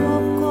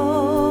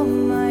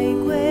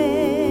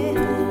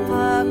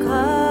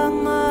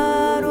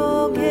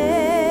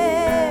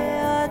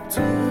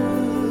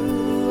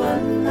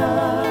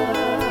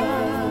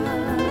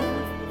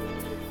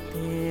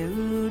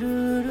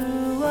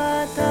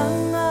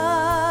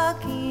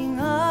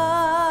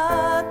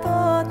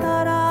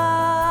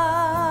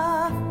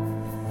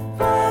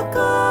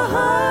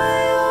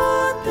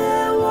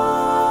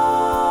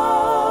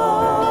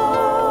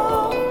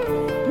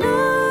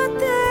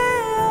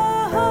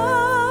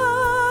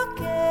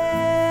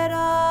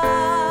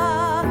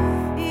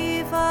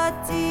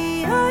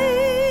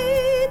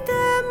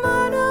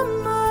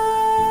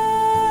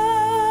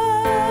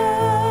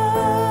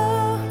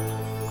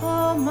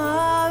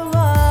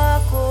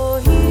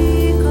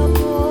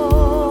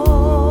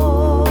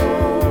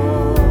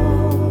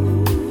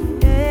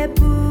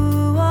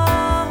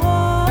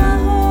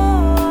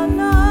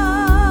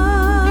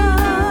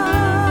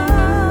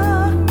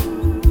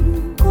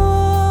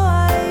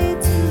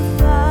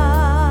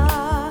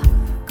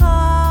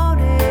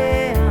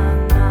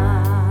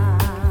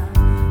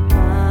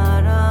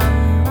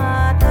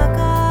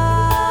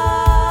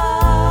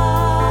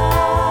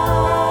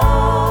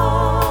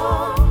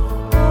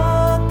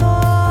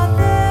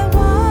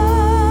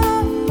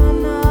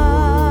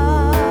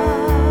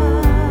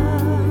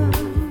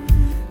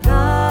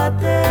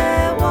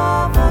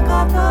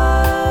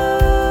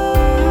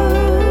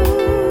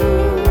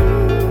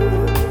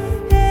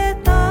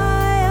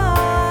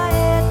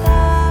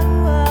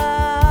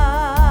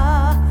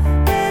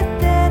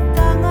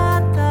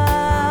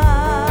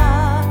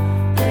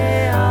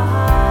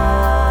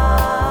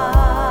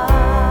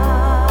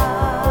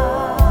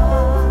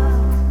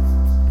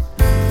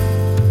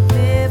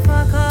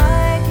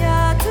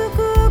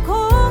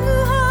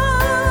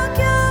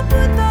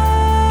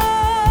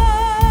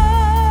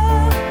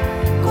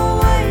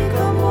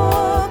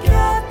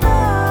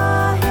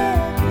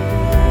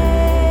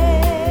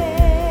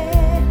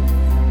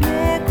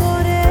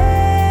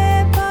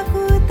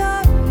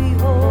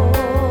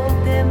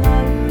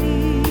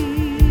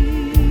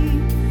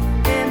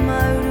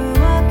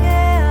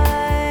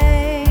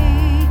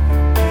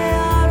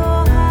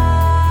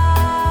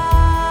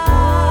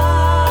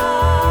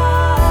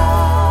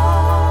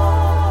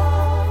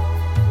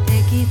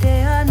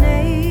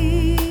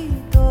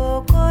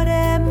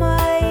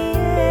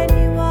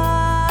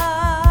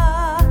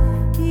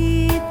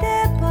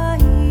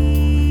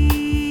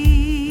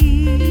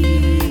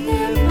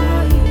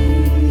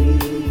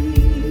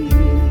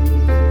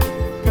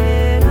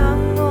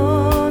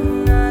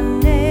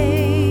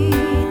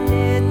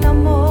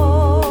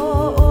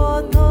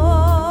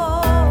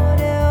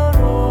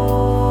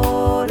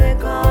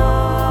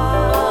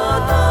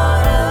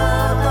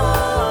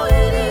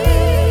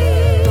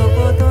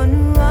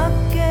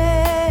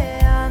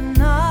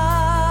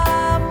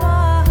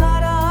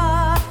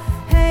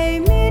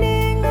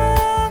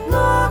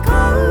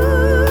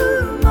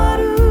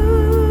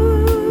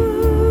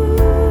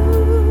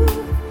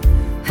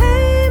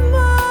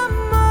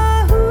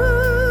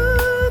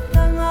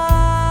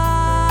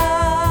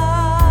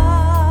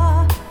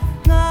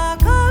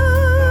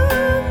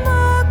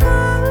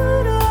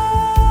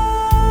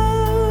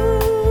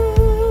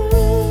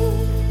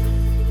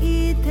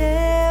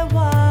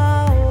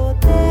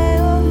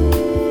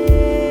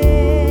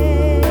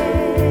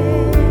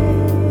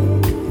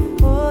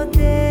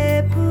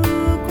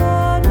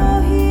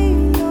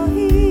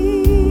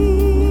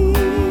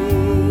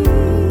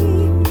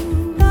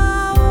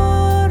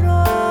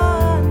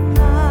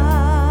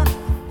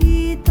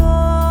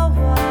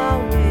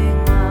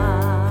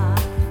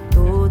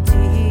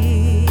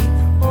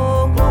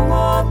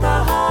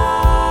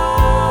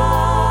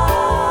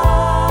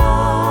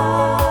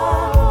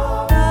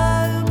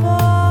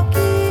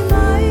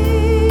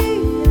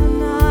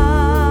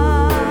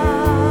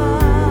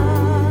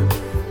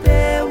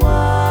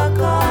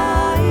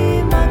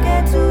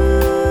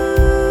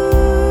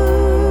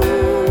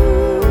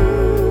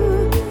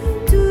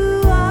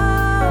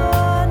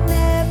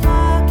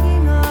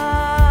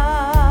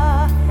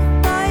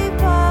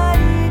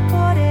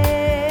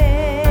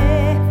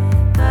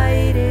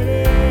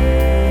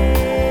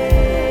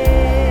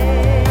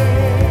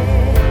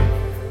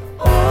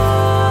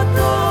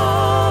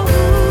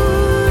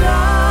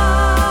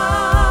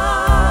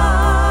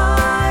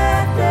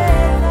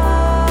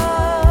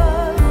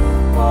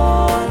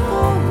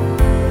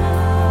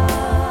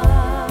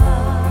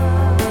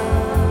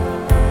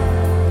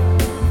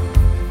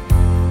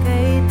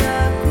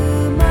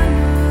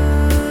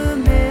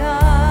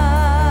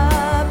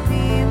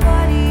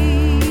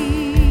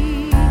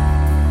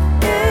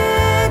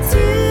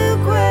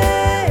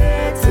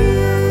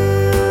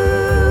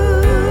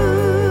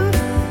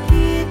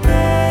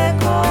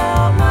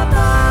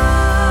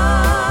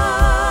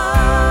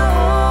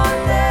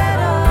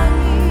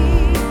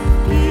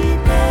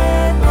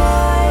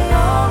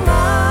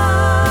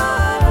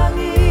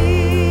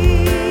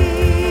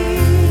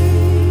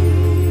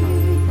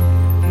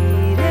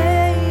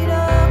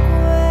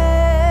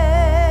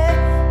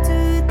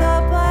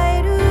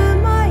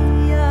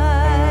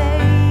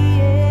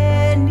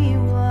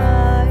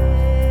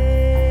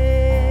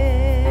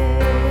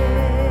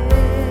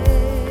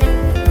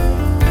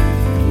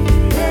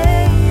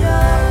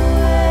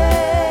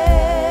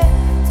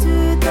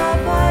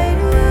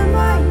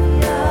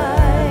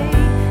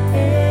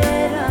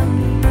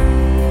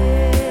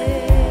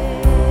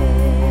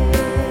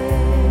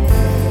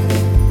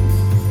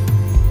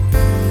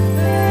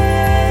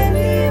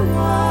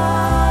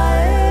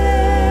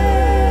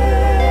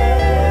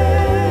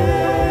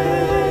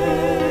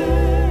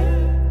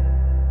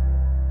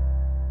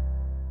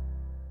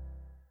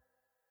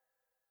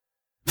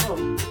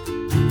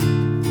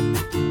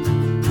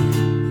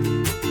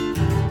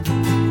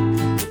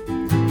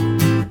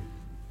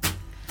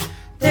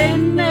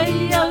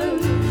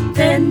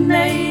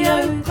nei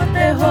au, ko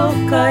te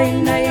hokai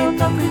nei o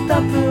tapu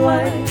tapu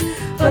ai.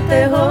 Ko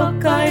te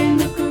hokai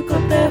nuku, ko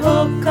te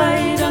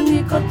hokai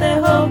rangi, ko te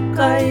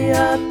hokai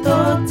a tō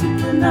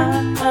tupuna,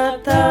 a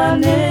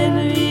tāne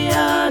nui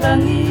a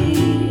rangi.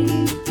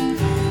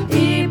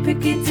 I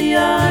pikiti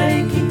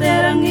ai ki te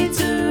rangi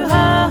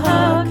tūhaha,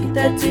 ki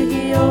te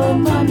tihi o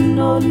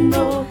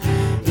manono,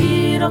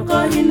 i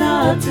roko hina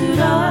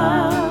atura,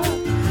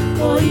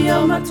 ko ia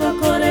matua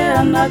kore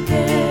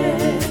anake.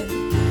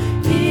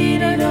 I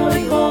riro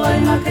i hoi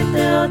ma ke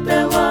te o te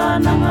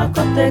wānanga,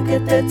 ko te ke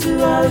te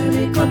tua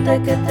uri, ko te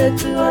ke te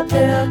tua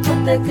tea, ko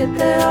te ke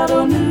te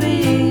aro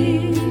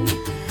nui.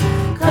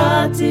 Ka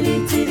tiri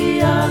tiri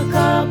a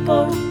ka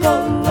pou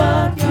pou a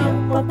ki o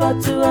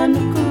papatua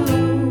nuku.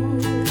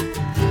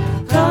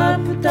 Ka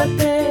puta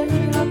te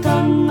o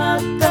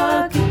tangata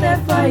ki te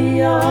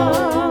whaia,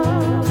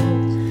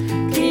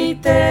 ki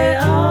te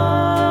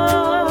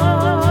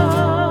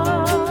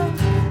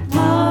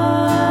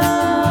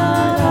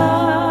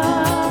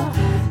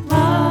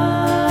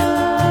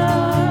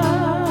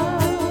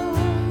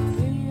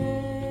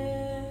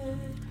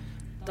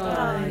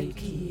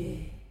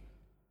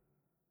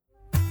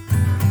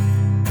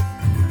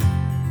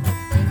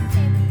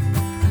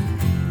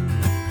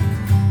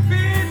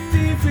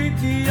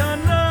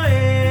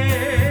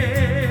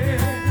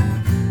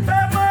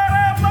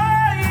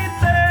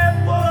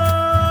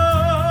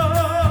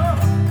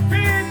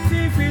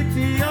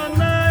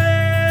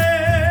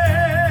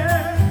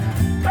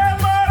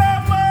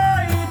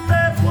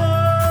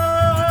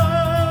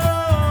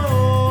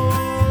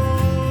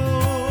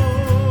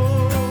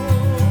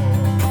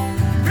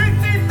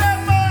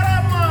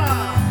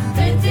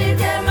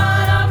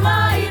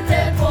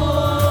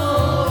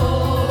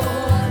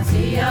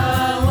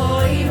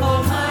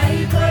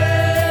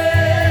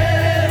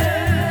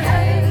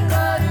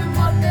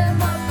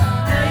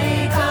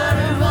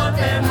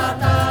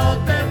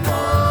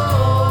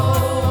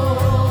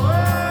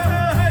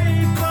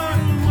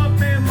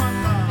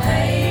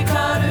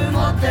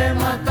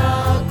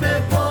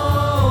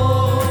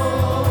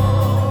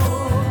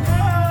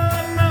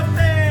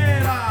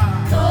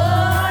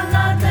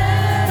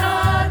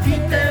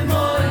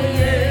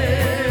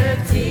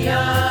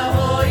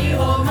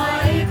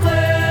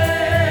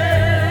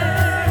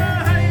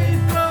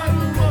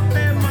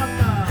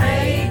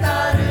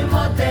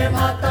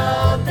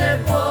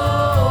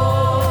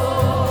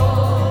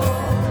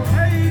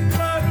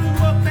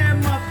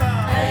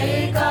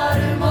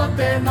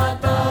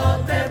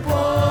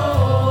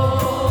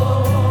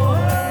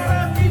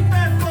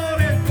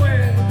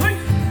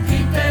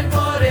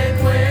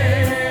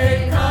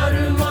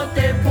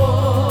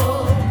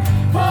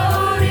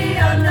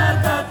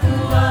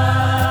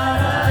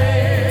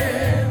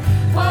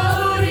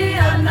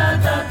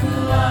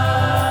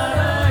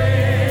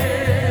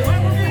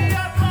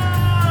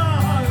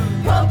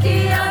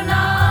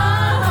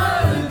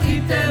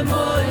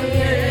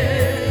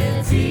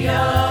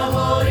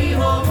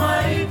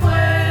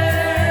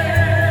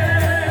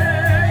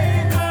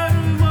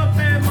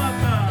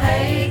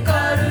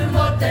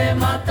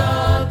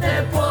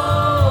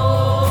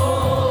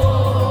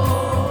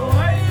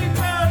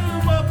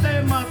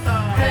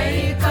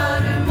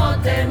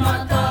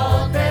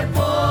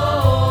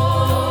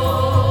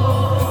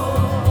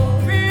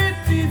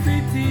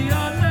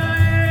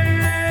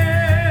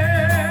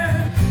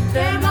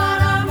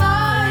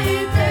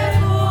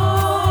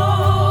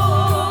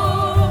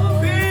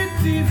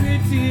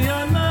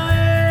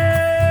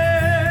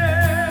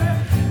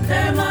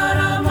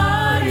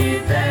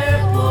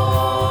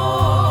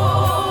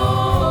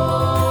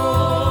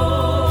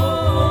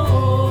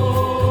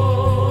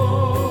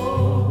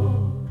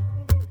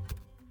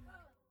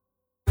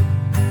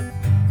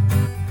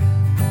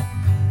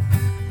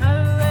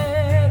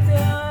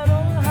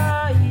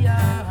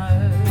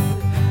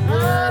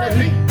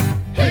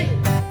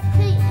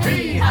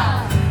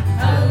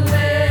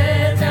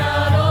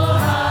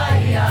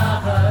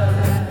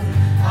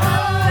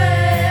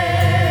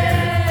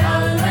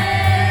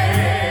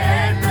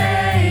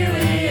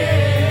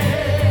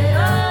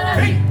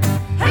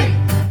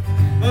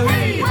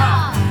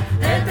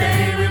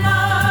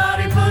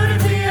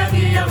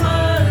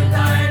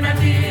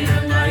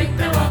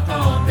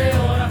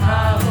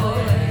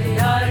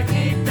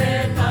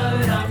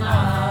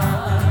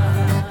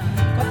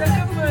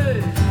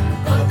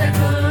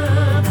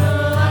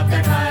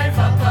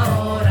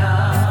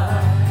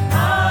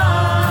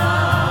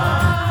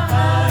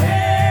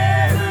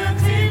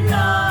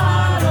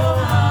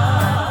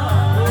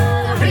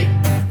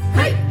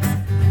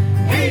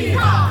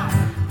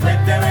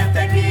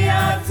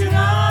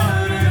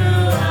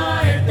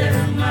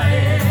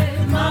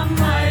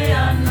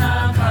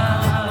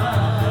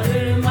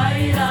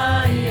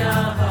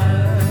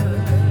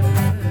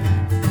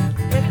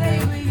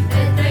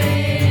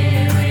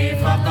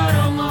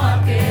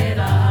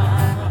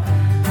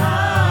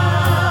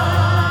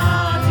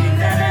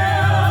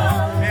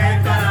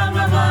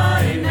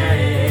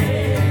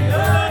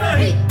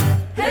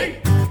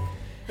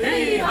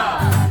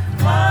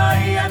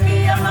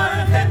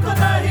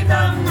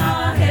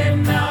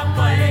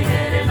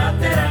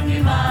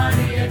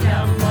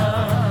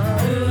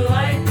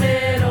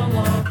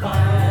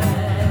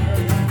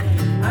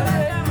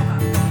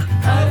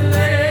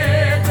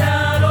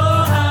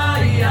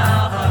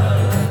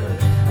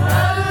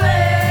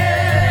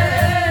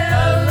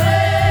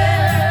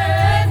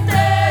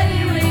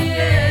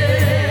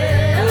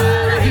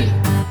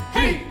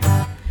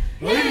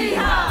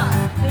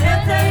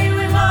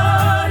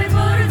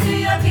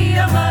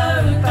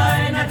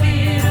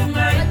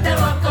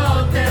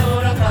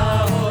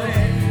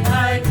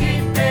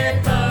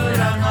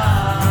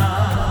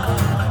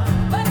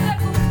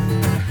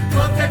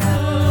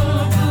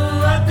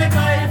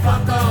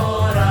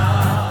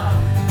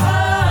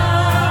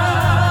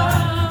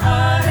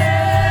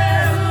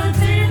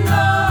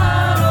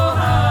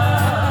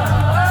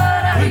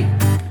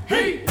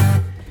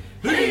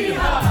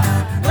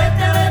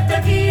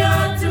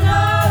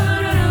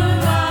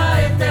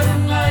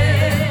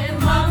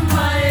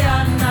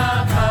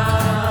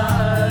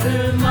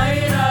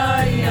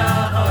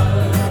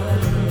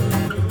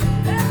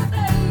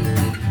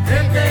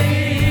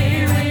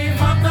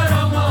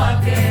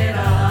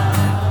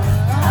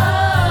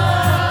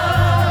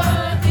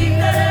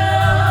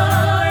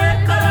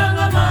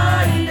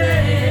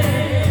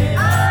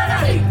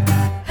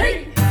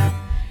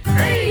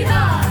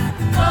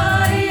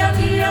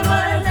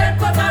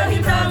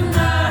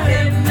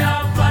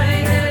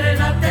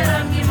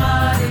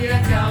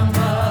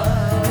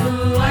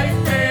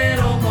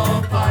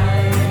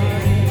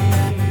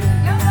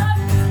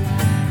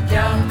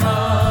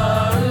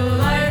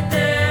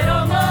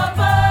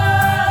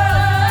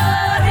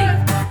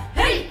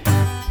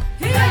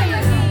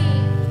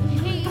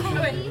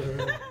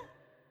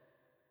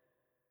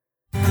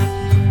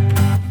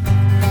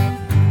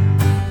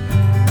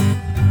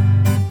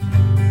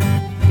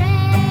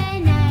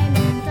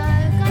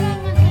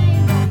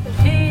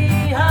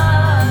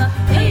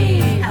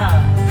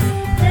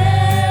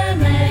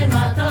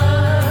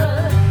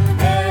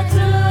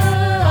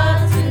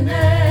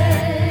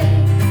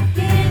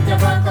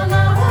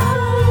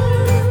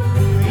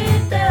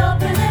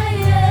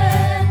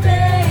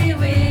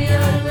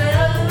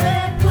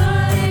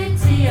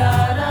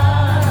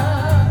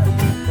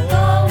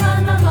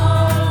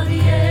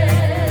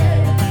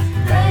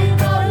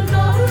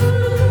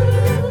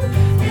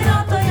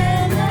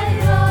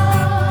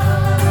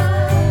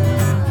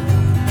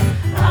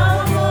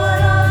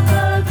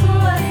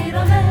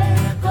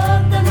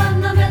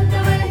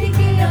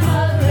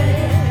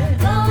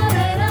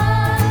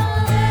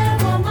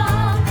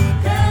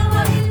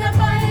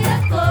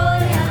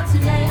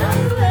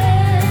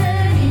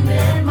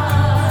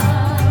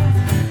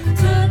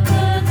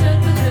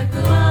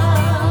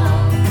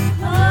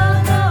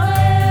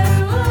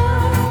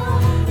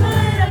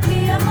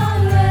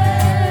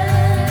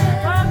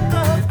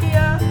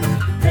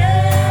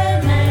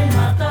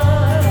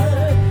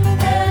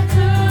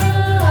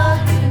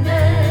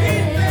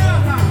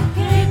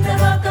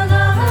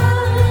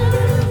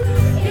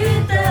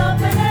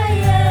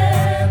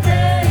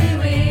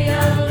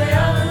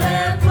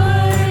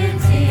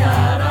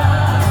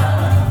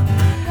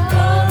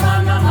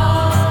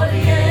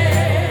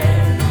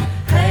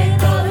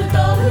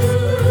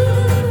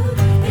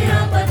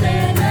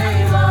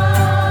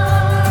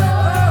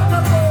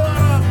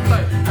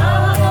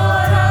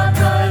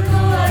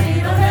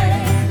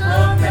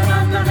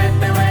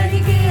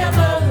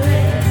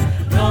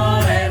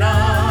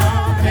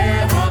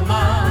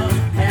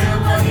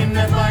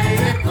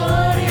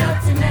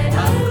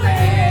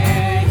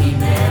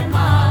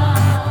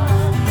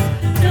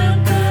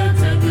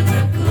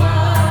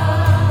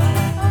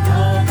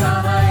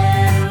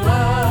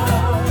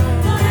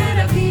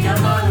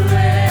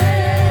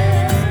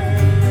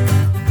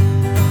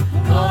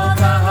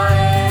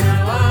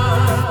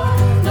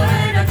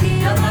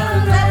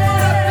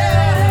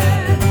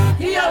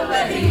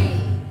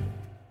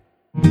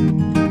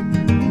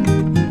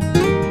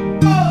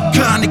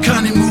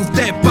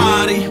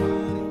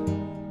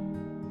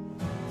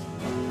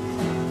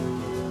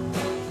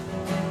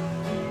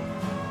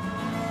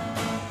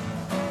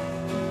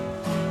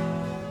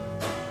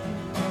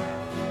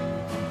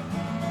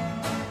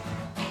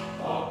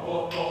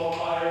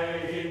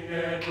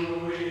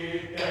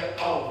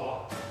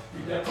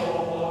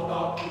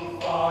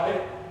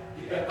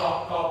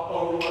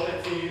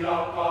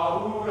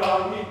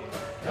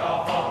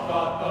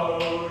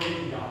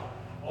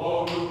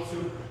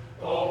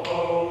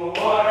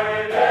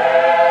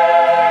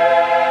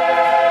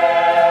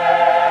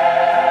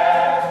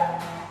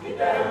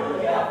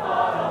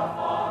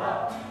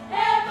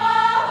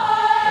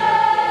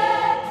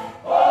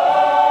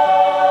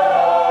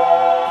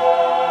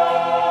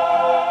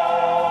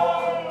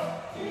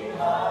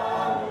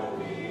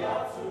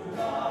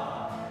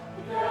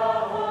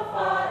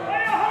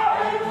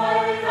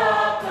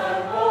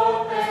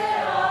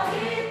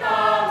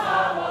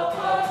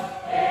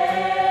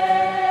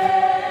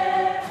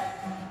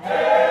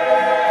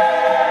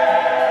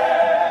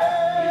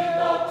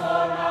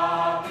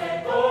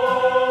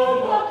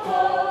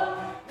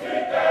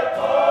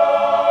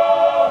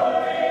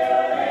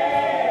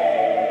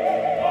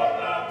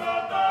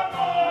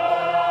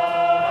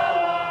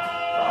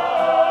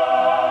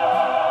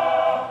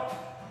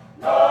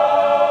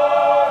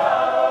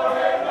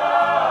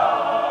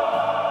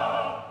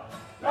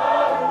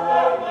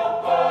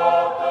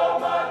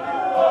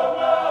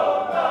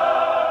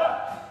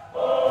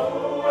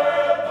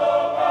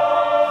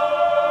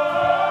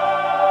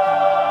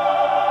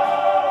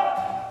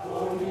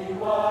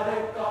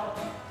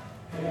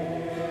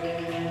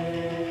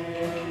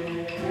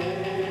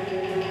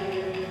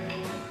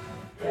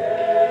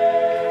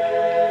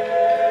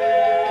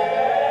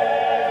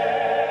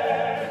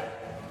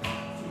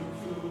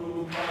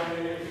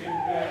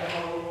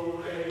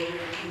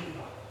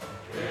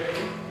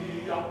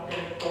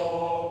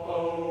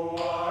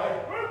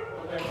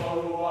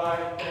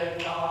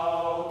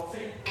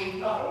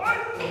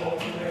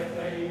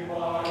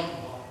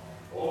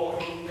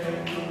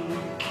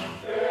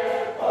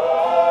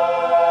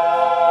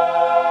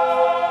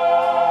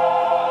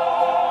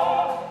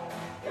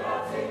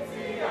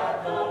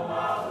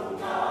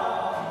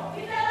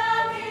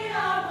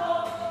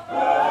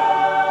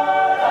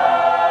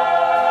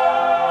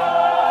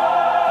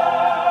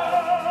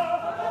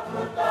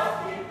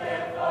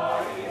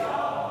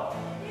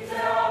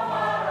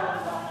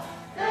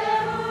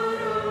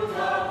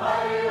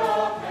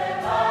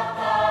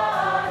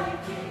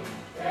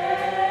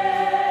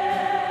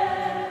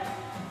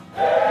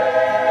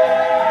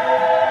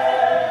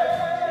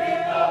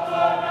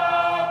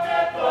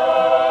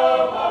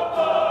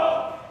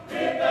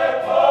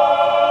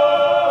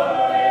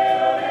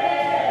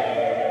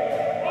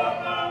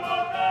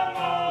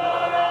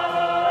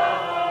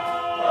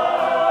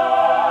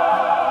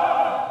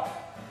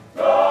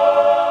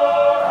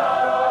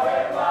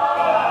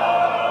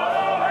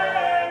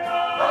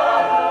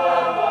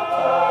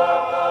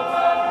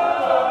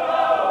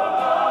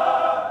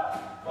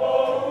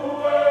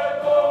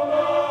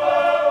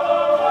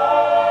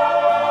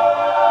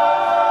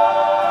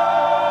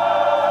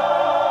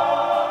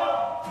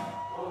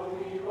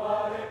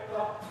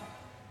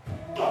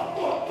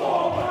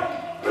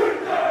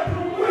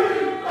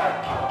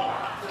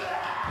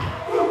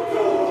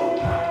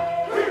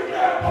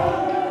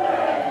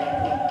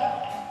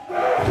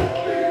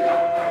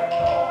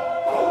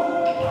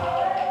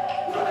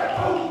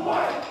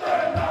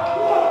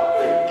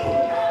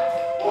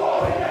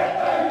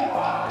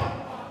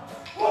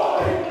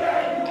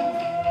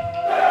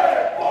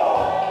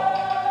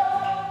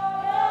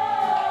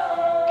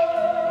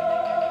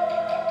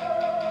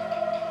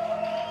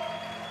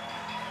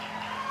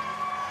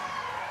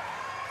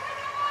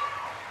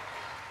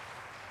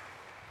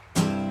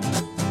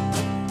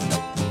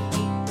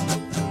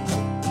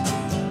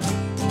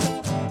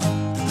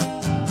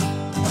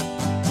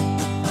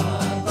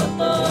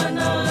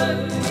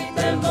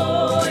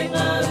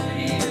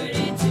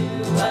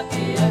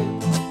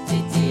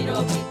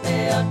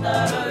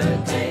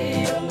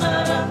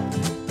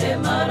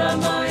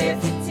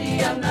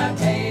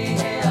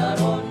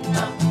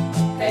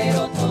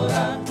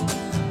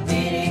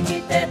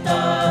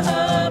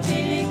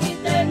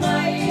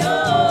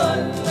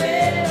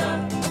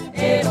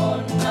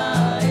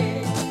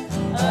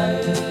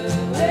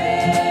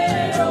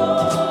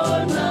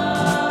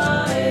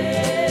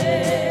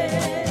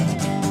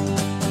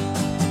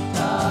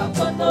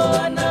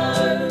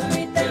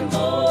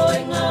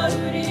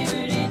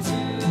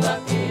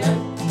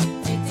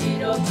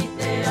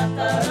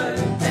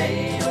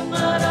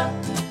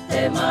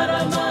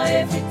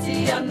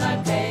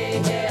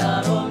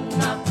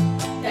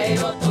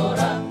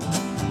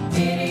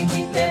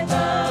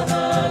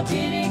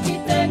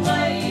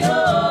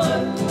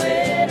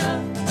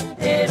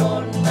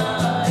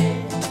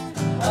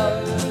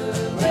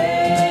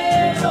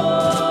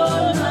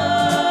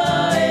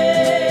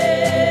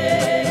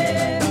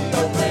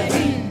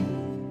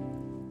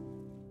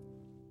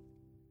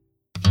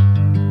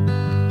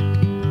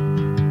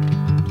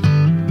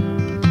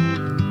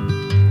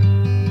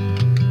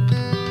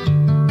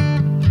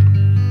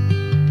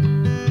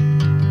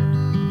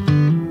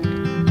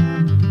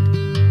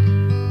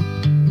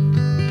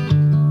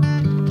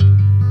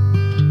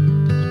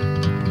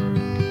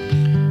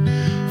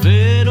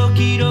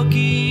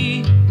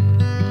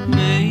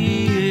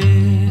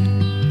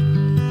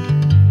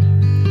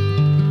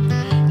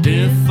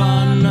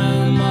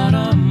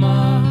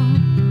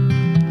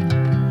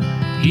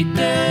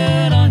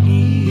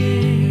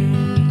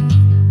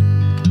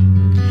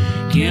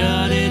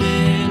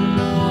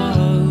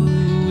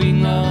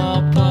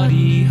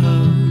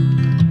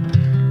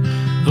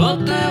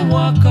te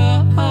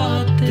waka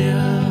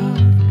atea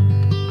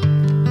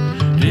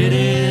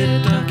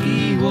Rere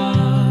takiwa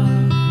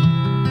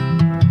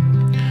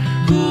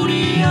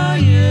Huria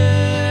ye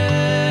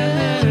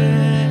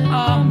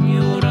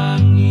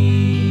amiorangi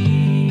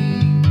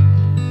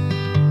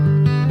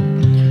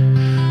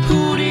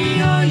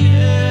Huria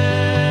ye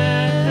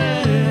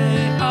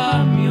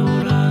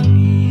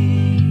amiorangi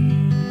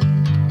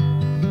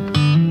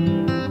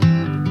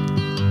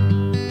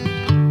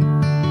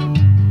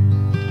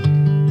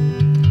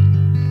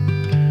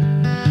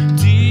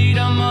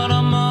Tira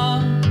marama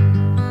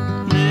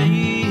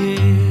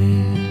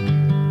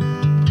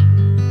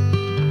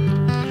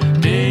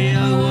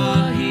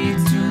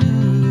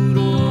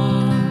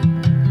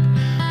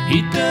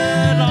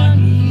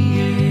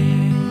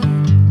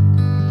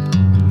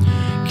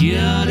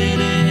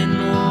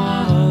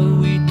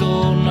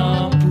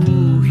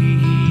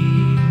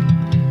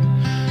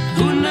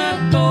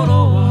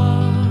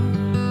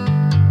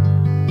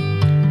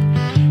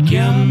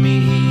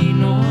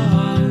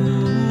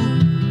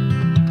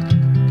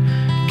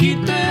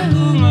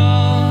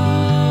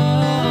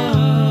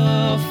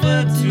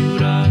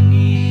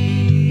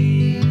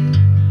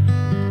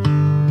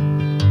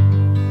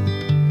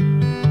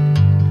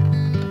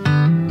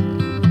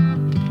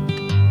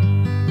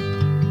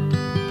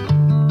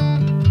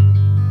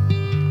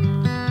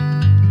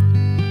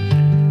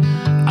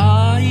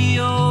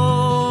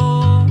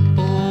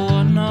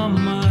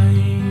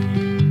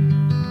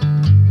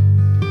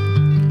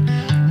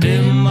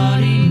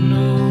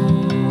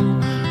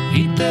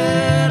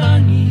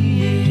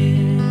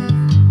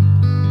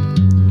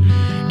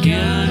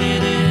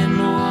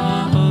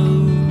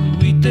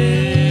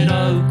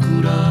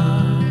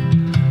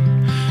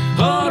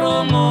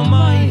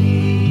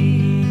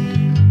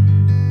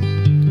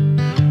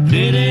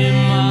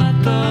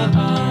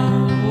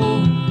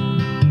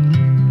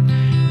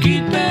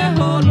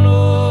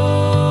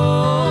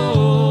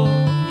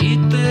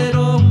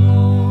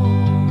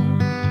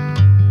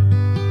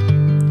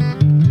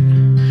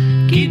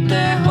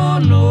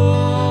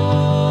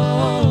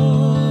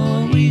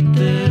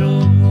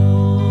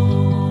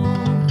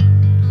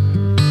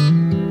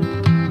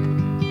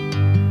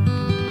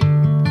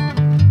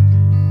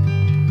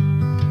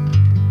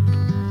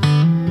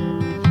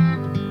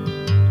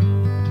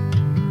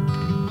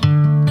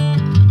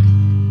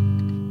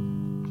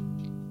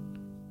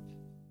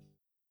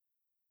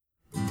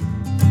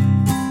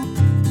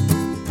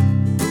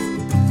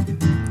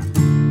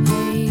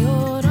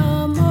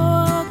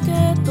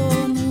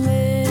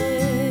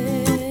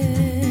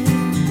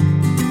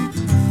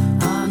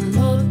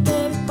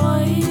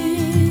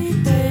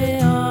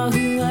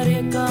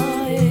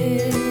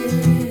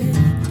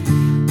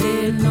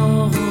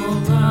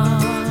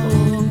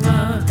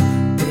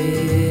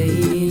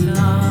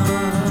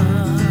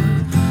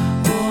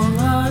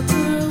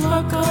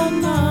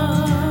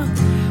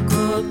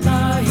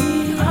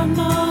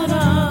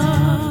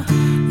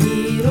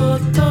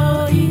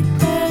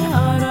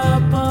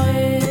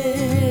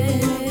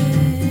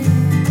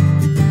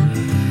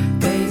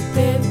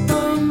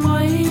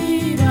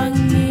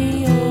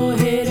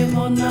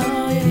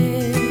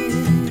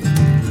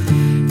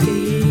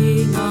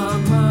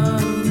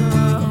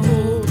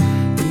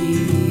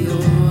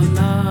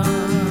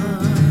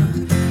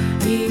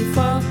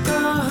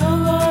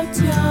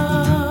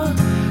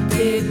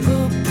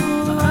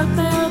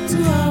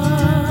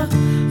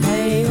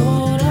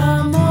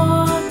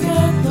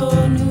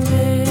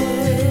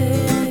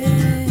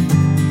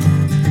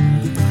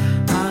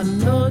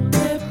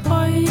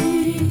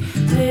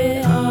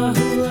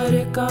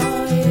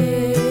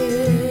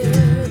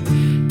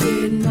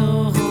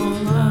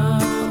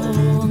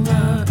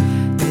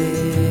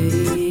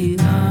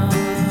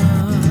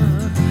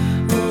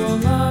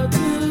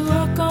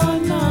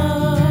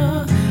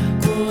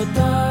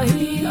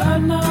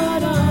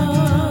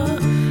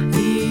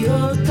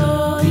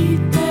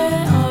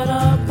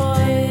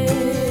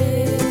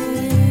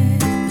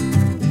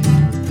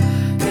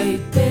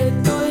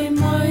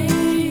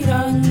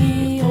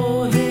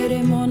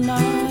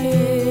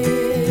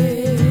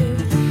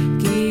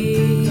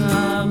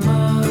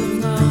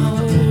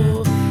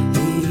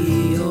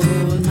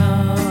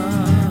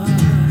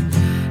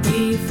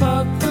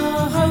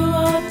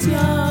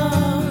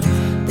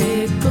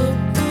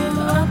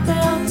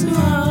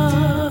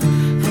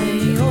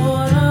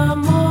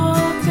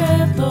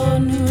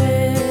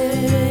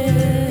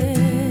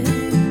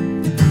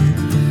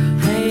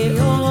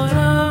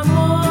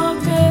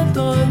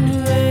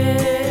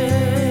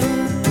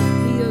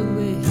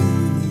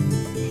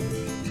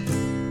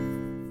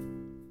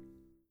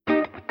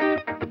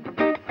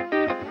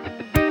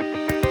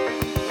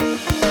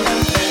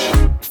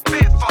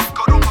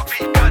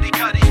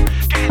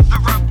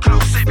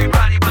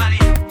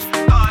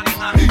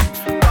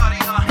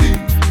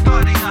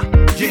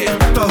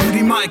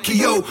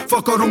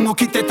Whakarongo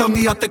ki te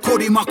tangi a te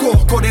korimako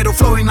Korero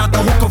flowing out the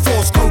hook of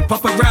force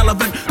Kaupapa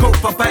relevant,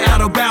 kaupapa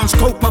out of bounds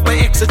Kaupapa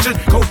exigent,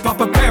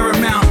 kaupapa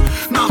paramount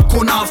Nā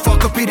ko nā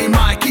whakapiri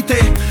mai ki te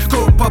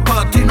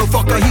Kaupapa tino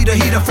whakahira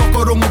hira hira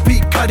whakarongo pi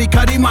kari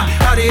kari mai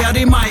Hare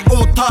hare mai,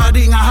 o tā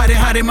ringa hare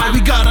hare mai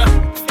We gotta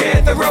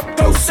gather up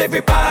close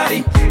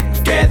everybody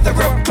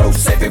Gather up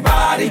close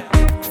everybody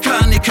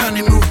Kani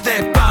kani move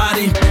that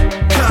body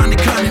Kani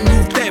kani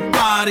move that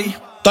body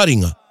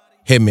Taringa,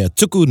 he mea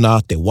tuku nā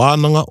te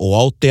wānanga o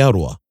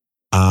Aotearoa,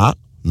 ā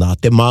nā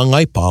te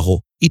māngai pāho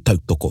I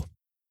tautoko.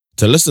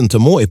 To listen to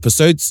more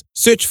episodes,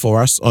 search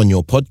for us on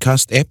your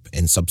podcast app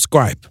and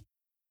subscribe.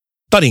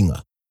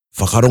 Taringa,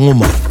 whakarongo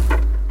mai.